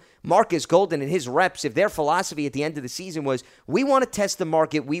blame Marcus Golden and his reps if their philosophy at the end of the season was, we want to test the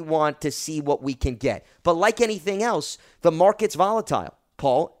market, we want to see what we can get. But like anything else, the market's volatile.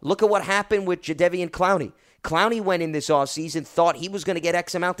 Paul, look at what happened with Jadeveon Clowney. Clowney went in this offseason, thought he was going to get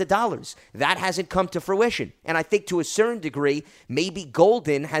X amount of dollars. That hasn't come to fruition. And I think to a certain degree, maybe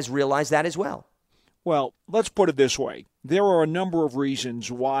Golden has realized that as well. Well, let's put it this way. There are a number of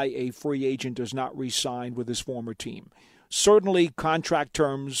reasons why a free agent does not re-sign with his former team. Certainly, contract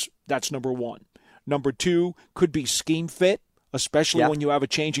terms, that's number one. Number two could be scheme fit, especially when you have a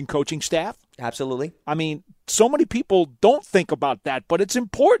change in coaching staff. Absolutely. I mean, so many people don't think about that, but it's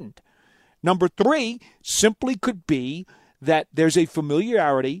important. Number three simply could be that there's a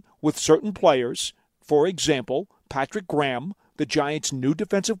familiarity with certain players. For example, Patrick Graham, the Giants' new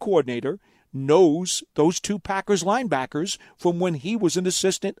defensive coordinator, knows those two Packers linebackers from when he was an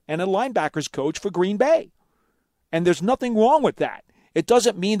assistant and a linebackers coach for Green Bay. And there's nothing wrong with that. It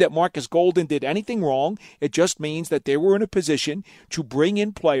doesn't mean that Marcus Golden did anything wrong. It just means that they were in a position to bring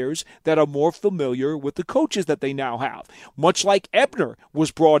in players that are more familiar with the coaches that they now have. Much like Ebner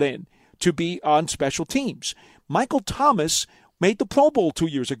was brought in to be on special teams. Michael Thomas made the Pro Bowl 2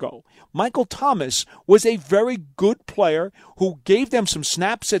 years ago. Michael Thomas was a very good player who gave them some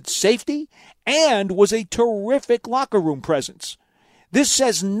snaps at safety and was a terrific locker room presence. This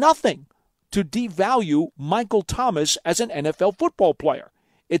says nothing to devalue Michael Thomas as an NFL football player.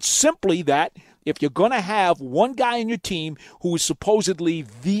 It's simply that if you're going to have one guy on your team who is supposedly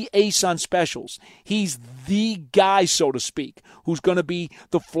the ace on specials, he's the guy, so to speak, who's going to be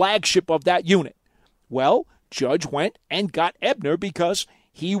the flagship of that unit. Well, Judge went and got Ebner because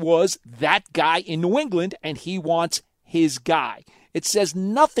he was that guy in New England and he wants his guy. It says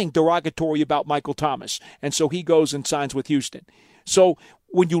nothing derogatory about Michael Thomas. And so he goes and signs with Houston. So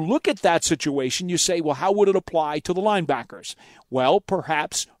when you look at that situation, you say, well, how would it apply to the linebackers? Well,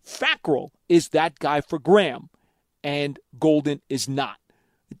 perhaps Fackrell is that guy for Graham, and Golden is not.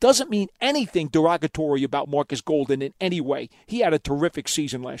 It doesn't mean anything derogatory about Marcus Golden in any way. He had a terrific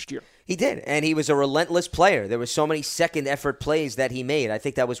season last year. He did, and he was a relentless player. There were so many second-effort plays that he made. I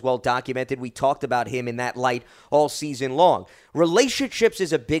think that was well documented. We talked about him in that light all season long. Relationships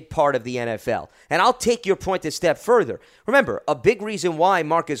is a big part of the NFL, and I'll take your point a step further. Remember, a big reason why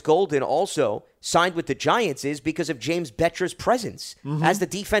Marcus Golden also signed with the Giants is because of James Bettcher's presence as the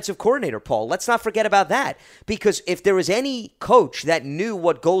defensive coordinator, Paul. Let's not forget about that, because if there was any coach that knew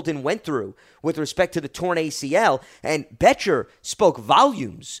what Golden went through with respect to the torn ACL, and Bettcher spoke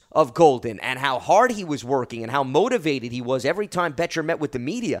volumes of Golden and how hard he was working and how motivated he was every time Bettcher met with the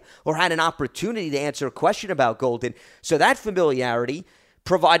media or had an opportunity to answer a question about Golden. So that familiarity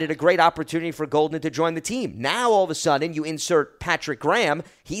provided a great opportunity for Golden to join the team. Now, all of a sudden, you insert Patrick Graham.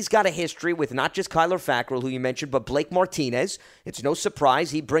 He's got a history with not just Kyler Fackrell, who you mentioned, but Blake Martinez. It's no surprise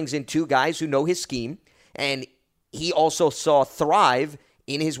he brings in two guys who know his scheme, and he also saw thrive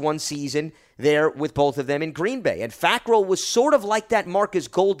in his one season there with both of them in Green Bay. And Fackrell was sort of like that Marcus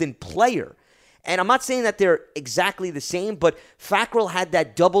Golden player. And I'm not saying that they're exactly the same, but Fackrell had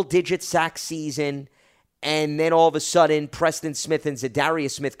that double-digit sack season, and then all of a sudden, Preston Smith and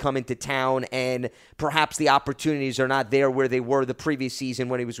Zadarius Smith come into town, and perhaps the opportunities are not there where they were the previous season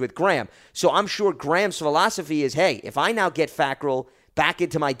when he was with Graham. So I'm sure Graham's philosophy is, hey, if I now get Fackrell back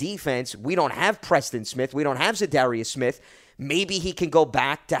into my defense, we don't have Preston Smith, we don't have Zadarius Smith, maybe he can go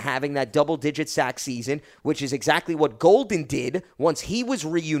back to having that double-digit sack season, which is exactly what Golden did once he was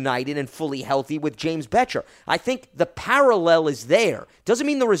reunited and fully healthy with James Bettcher. I think the parallel is there. Doesn't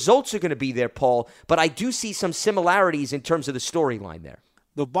mean the results are going to be there, Paul, but I do see some similarities in terms of the storyline there.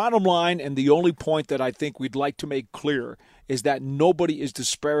 The bottom line, and the only point that I think we'd like to make clear, is that nobody is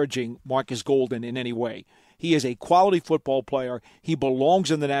disparaging Marcus Golden in any way. He is a quality football player. He belongs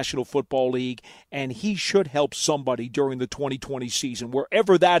in the National Football League, and he should help somebody during the 2020 season.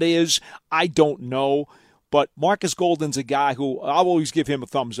 Wherever that is, I don't know. But Marcus Golden's a guy who I'll always give him a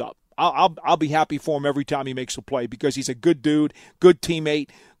thumbs up. I'll be happy for him every time he makes a play because he's a good dude, good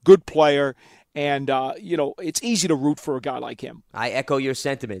teammate, good player. And, it's easy to root for a guy like him. I echo your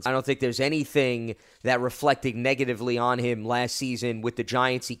sentiments. I don't think there's anything that reflected negatively on him last season with the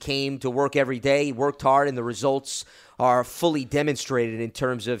Giants. He came to work every day, he worked hard, and the results are fully demonstrated in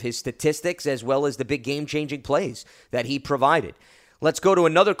terms of his statistics as well as the big game-changing plays that he provided. Let's go to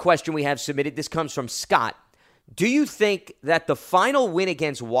another question we have submitted. This comes from Scott. Do you think that the final win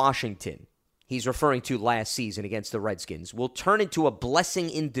against Washington, he's referring to last season against the Redskins, will turn into a blessing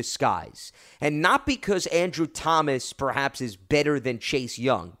in disguise? And not because Andrew Thomas perhaps is better than Chase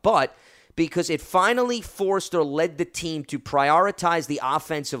Young, but because it finally forced or led the team to prioritize the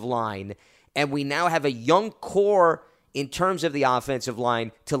offensive line, and we now have a young core in terms of the offensive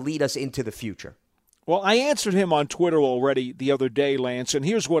line to lead us into the future. Well, I answered him on Twitter already the other day, Lance, and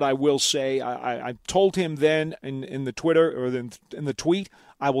here's what I will say. I told him then in the Twitter or in the tweet.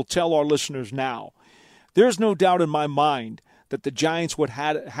 I will tell our listeners now. There's no doubt in my mind that the Giants would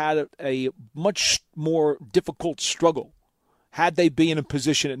have had a much more difficult struggle had they been in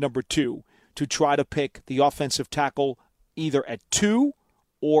position at number 2 to try to pick the offensive tackle either at 2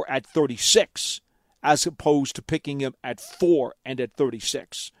 or at 36, as opposed to picking him at 4 and at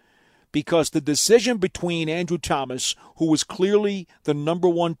 36. Because the decision between Andrew Thomas, who was clearly the number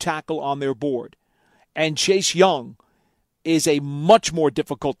 1 tackle on their board, and Chase Young is a much more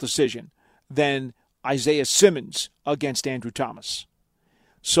difficult decision than Isaiah Simmons against Andrew Thomas.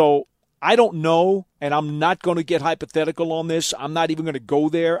 So I don't know, and I'm not going to get hypothetical on this. I'm not even going to go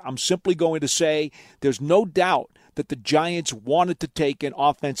there. I'm simply going to say there's no doubt that the Giants wanted to take an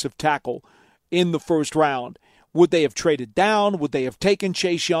offensive tackle in the first round. Would they have traded down? Would they have taken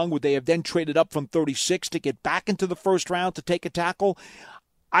Chase Young? Would they have then traded up from 36 to get back into the first round to take a tackle?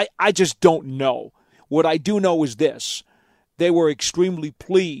 I just don't know. What I do know is this. They were extremely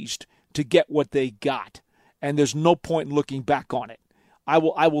pleased to get what they got, and there's no point in looking back on it. I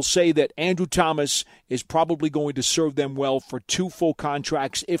will say that Andrew Thomas is probably going to serve them well for 2 full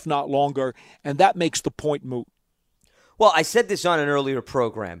contracts, if not longer, and that makes the point moot. Well, I said this on an earlier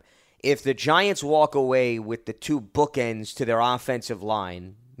program. If the Giants walk away with the 2 bookends to their offensive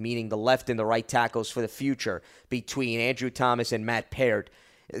line, meaning the left and the right tackles for the future between Andrew Thomas and Matt Peart,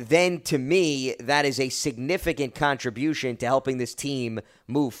 then to me, that is a significant contribution to helping this team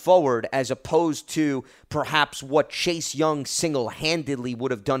move forward, as opposed to perhaps what Chase Young single-handedly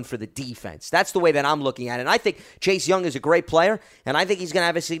would have done for the defense. That's the way that I'm looking at it. And I think Chase Young is a great player, and I think he's going to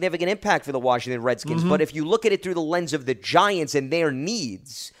have a significant impact for the Washington Redskins. But if you look at it through the lens of the Giants and their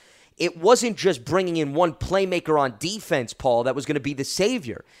needs, it wasn't just bringing in one playmaker on defense, Paul, that was going to be the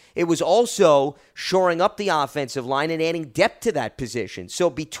savior. It was also shoring up the offensive line and adding depth to that position. So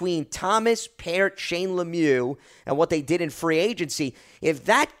between Thomas, Peart, Shane Lemieux, and what they did in free agency, if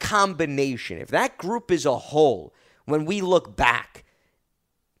that combination, if that group as a whole, when we look back,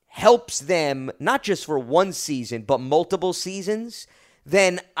 helps them not just for one season, but multiple seasons,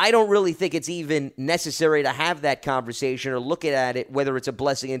 then I don't really think it's even necessary to have that conversation or look at it whether it's a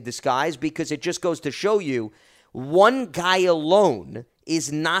blessing in disguise, because it just goes to show you one guy alone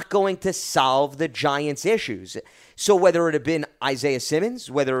is not going to solve the Giants' issues. So whether it had been Isaiah Simmons,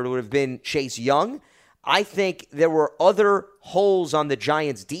 whether it would have been Chase Young, I think there were other holes on the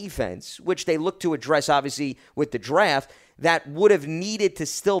Giants' defense, which they look to address obviously with the draft, that would have needed to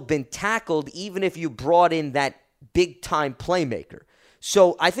still been tackled even if you brought in that big-time playmaker.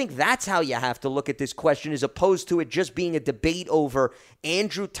 So I think that's how you have to look at this question, as opposed to it just being a debate over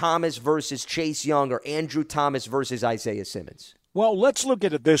Andrew Thomas versus Chase Young or Andrew Thomas versus Isaiah Simmons. Well, let's look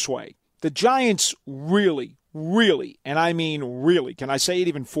at it this way. The Giants really, and I mean really, can I say it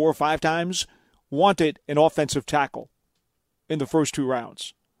even 4 or 5 times, wanted an offensive tackle in the first 2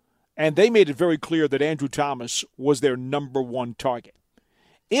 rounds. And they made it very clear that Andrew Thomas was their number 1 target.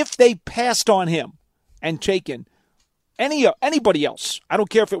 If they passed on him and taken anybody else, I don't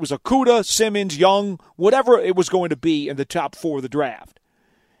care if it was Okudah, Simmons, Young, whatever it was going to be in the top 4 of the draft.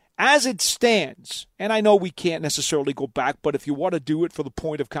 As it stands, and I know we can't necessarily go back, but if you want to do it for the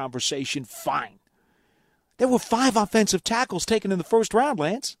point of conversation, fine. There were 5 offensive tackles taken in the first round,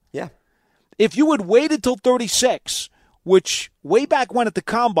 Lance. Yeah. If you had waited till 36, which way back when at the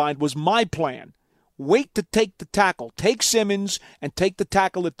Combine was my plan, wait to take the tackle. Take Simmons and take the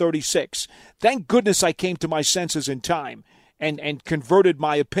tackle at 36. Thank goodness I came to my senses in time and converted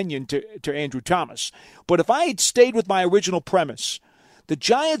my opinion to Andrew Thomas. But if I had stayed with my original premise, the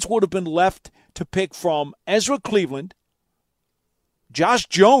Giants would have been left to pick from Ezra Cleveland, Josh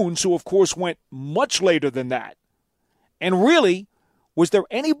Jones, who of course went much later than that. And really, was there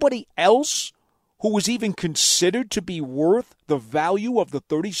anybody else who was even considered to be worth the value of the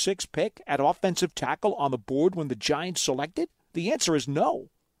 36th pick at offensive tackle on the board when the Giants selected? The answer is no.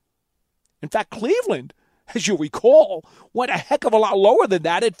 In fact, Cleveland, as you recall, went a heck of a lot lower than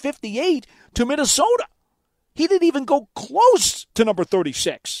that at 58 to Minnesota. He didn't even go close to number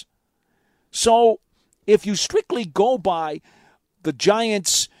 36. So if you strictly go by the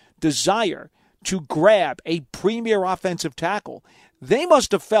Giants' desire to grab a premier offensive tackle, they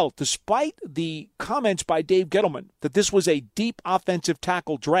must have felt, despite the comments by Dave Gettleman, that this was a deep offensive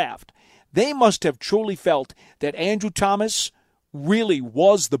tackle draft. They must have truly felt that Andrew Thomas really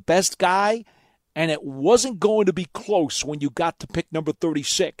was the best guy, and it wasn't going to be close when you got to pick number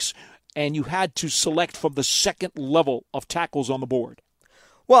 36, and you had to select from the second level of tackles on the board.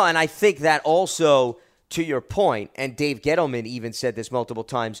 Well, and I think that also, to your point, and Dave Gettleman even said this multiple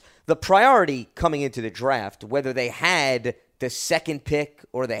times, the priority coming into the draft, whether they had the second pick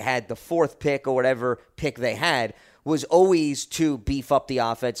or they had the 4th pick or whatever pick they had, was always to beef up the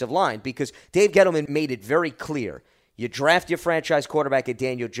offensive line, because Dave Gettleman made it very clear. You draft your franchise quarterback at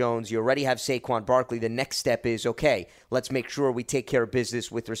Daniel Jones. You already have Saquon Barkley. The next step is, okay, let's make sure we take care of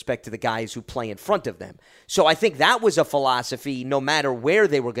business with respect to the guys who play in front of them. So I think that was a philosophy no matter where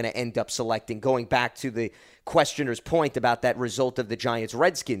they were going to end up selecting, going back to the questioner's point about that result of the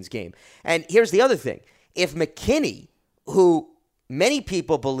Giants-Redskins game. And here's the other thing. If McKinney, who many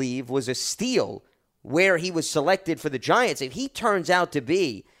people believe was a steal where he was selected for the Giants, if he turns out to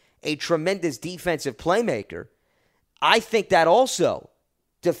be a tremendous defensive playmaker, I think that also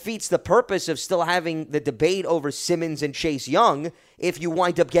defeats the purpose of still having the debate over Simmons and Chase Young if you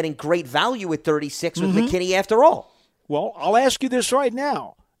wind up getting great value at 36 with McKinney after all. Well, I'll ask you this right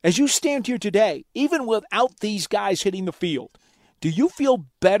now. As you stand here today, even without these guys hitting the field, do you feel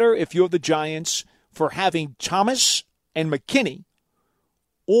better if you're the Giants for having Thomas and McKinney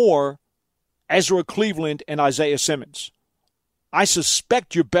or Ezra Cleveland and Isaiah Simmons? I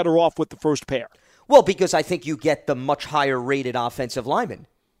suspect you're better off with the first pair. Well, because I think you get the much higher rated offensive lineman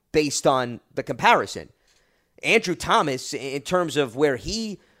based on the comparison. Andrew Thomas, in terms of where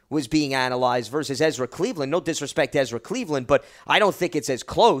he was being analyzed versus Ezra Cleveland, no disrespect to Ezra Cleveland, but I don't think it's as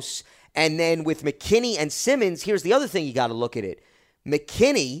close. And then with McKinney and Simmons, here's the other thing you got to look at it.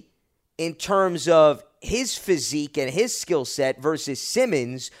 McKinney, in terms of his physique and his skill set versus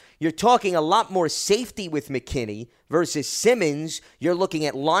Simmons, you're talking a lot more safety with McKinney versus Simmons. You're looking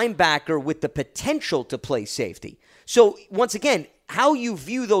at linebacker with the potential to play safety. So once again, how you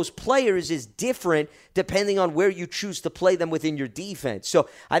view those players is different depending on where you choose to play them within your defense. So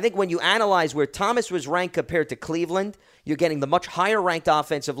I think when you analyze where Thomas was ranked compared to Cleveland, you're getting the much higher ranked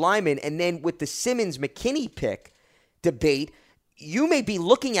offensive lineman. And then with the Simmons-McKinney pick debate, you may be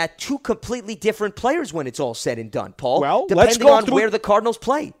looking at two completely different players when it's all said and done, Paul. Well, depending on where the Cardinals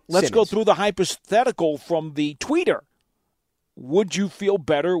play. Let's Simmons. go through the hypothetical from the tweeter. Would you feel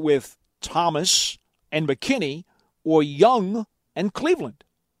better with Thomas and McKinney or Young and Cleveland?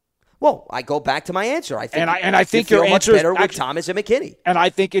 Well, I go back to my answer. I think, I think your answer much better is with Thomas and McKinney. And I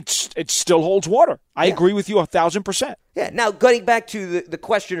think it still holds water. I agree with you 1,000%. Yeah. Now, getting back to the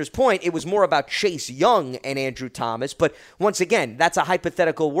questioner's point, it was more about Chase Young and Andrew Thomas. But once again, that's a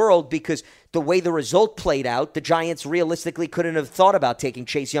hypothetical world because the way the result played out, the Giants realistically couldn't have thought about taking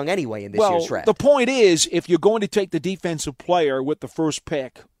Chase Young anyway in this year's draft. The point is, if you're going to take the defensive player with the first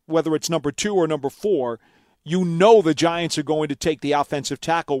pick, whether it's number 2 or number 4, you know the Giants are going to take the offensive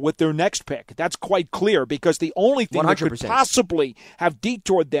tackle with their next pick. That's quite clear because the only thing 100%. That could possibly have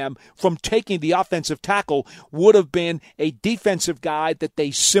detoured them from taking the offensive tackle would have been a defensive guy that they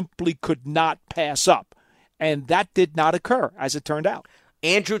simply could not pass up. And that did not occur, as it turned out.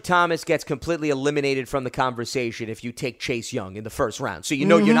 Andrew Thomas gets completely eliminated from the conversation if you take Chase Young in the first round. So you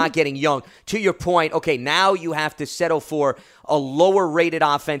know you're not getting Young. To your point, okay, now you have to settle for a lower-rated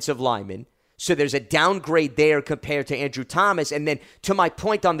offensive lineman. So there's a downgrade there compared to Andrew Thomas. And then to my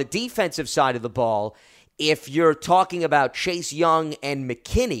point on the defensive side of the ball, if you're talking about Chase Young and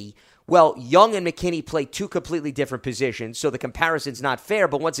McKinney, well, Young and McKinney play two completely different positions, so the comparison's not fair.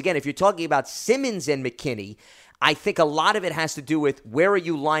 But once again, if you're talking about Simmons and McKinney, I think a lot of it has to do with where are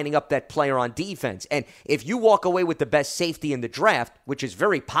you lining up that player on defense. And if you walk away with the best safety in the draft, which is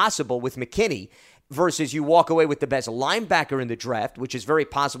very possible with McKinney, versus you walk away with the best linebacker in the draft, which is very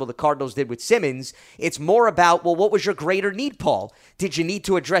possible the Cardinals did with Simmons, it's more about, well, what was your greater need, Paul? Did you need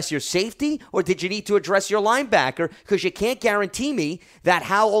to address your safety or did you need to address your linebacker? Because you can't guarantee me that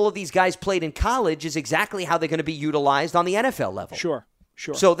how all of these guys played in college is exactly how they're going to be utilized on the NFL level. Sure.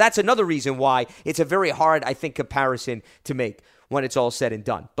 So that's another reason why it's a very hard, I think, comparison to make when it's all said and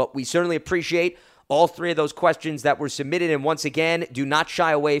done. But we certainly appreciate all three of those questions that were submitted. And once again, do not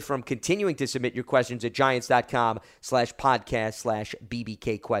shy away from continuing to submit your questions at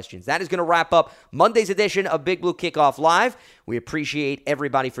giants.com/podcast/BBK questions. That is going to wrap up Monday's edition of Big Blue Kickoff Live. We appreciate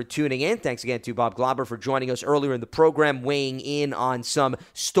everybody for tuning in. Thanks again to Bob Glauber for joining us earlier in the program, weighing in on some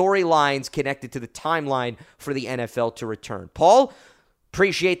storylines connected to the timeline for the NFL to return. Paul,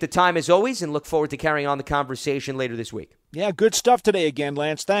 appreciate the time as always and look forward to carrying on the conversation later this week. Yeah, good stuff today again,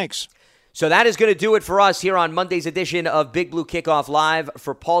 Lance. Thanks. So that is going to do it for us here on Monday's edition of Big Blue Kickoff Live.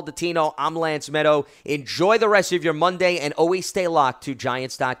 For Paul Dottino, I'm Lance Meadow. Enjoy the rest of your Monday and always stay locked to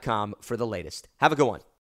Giants.com for the latest. Have a good one.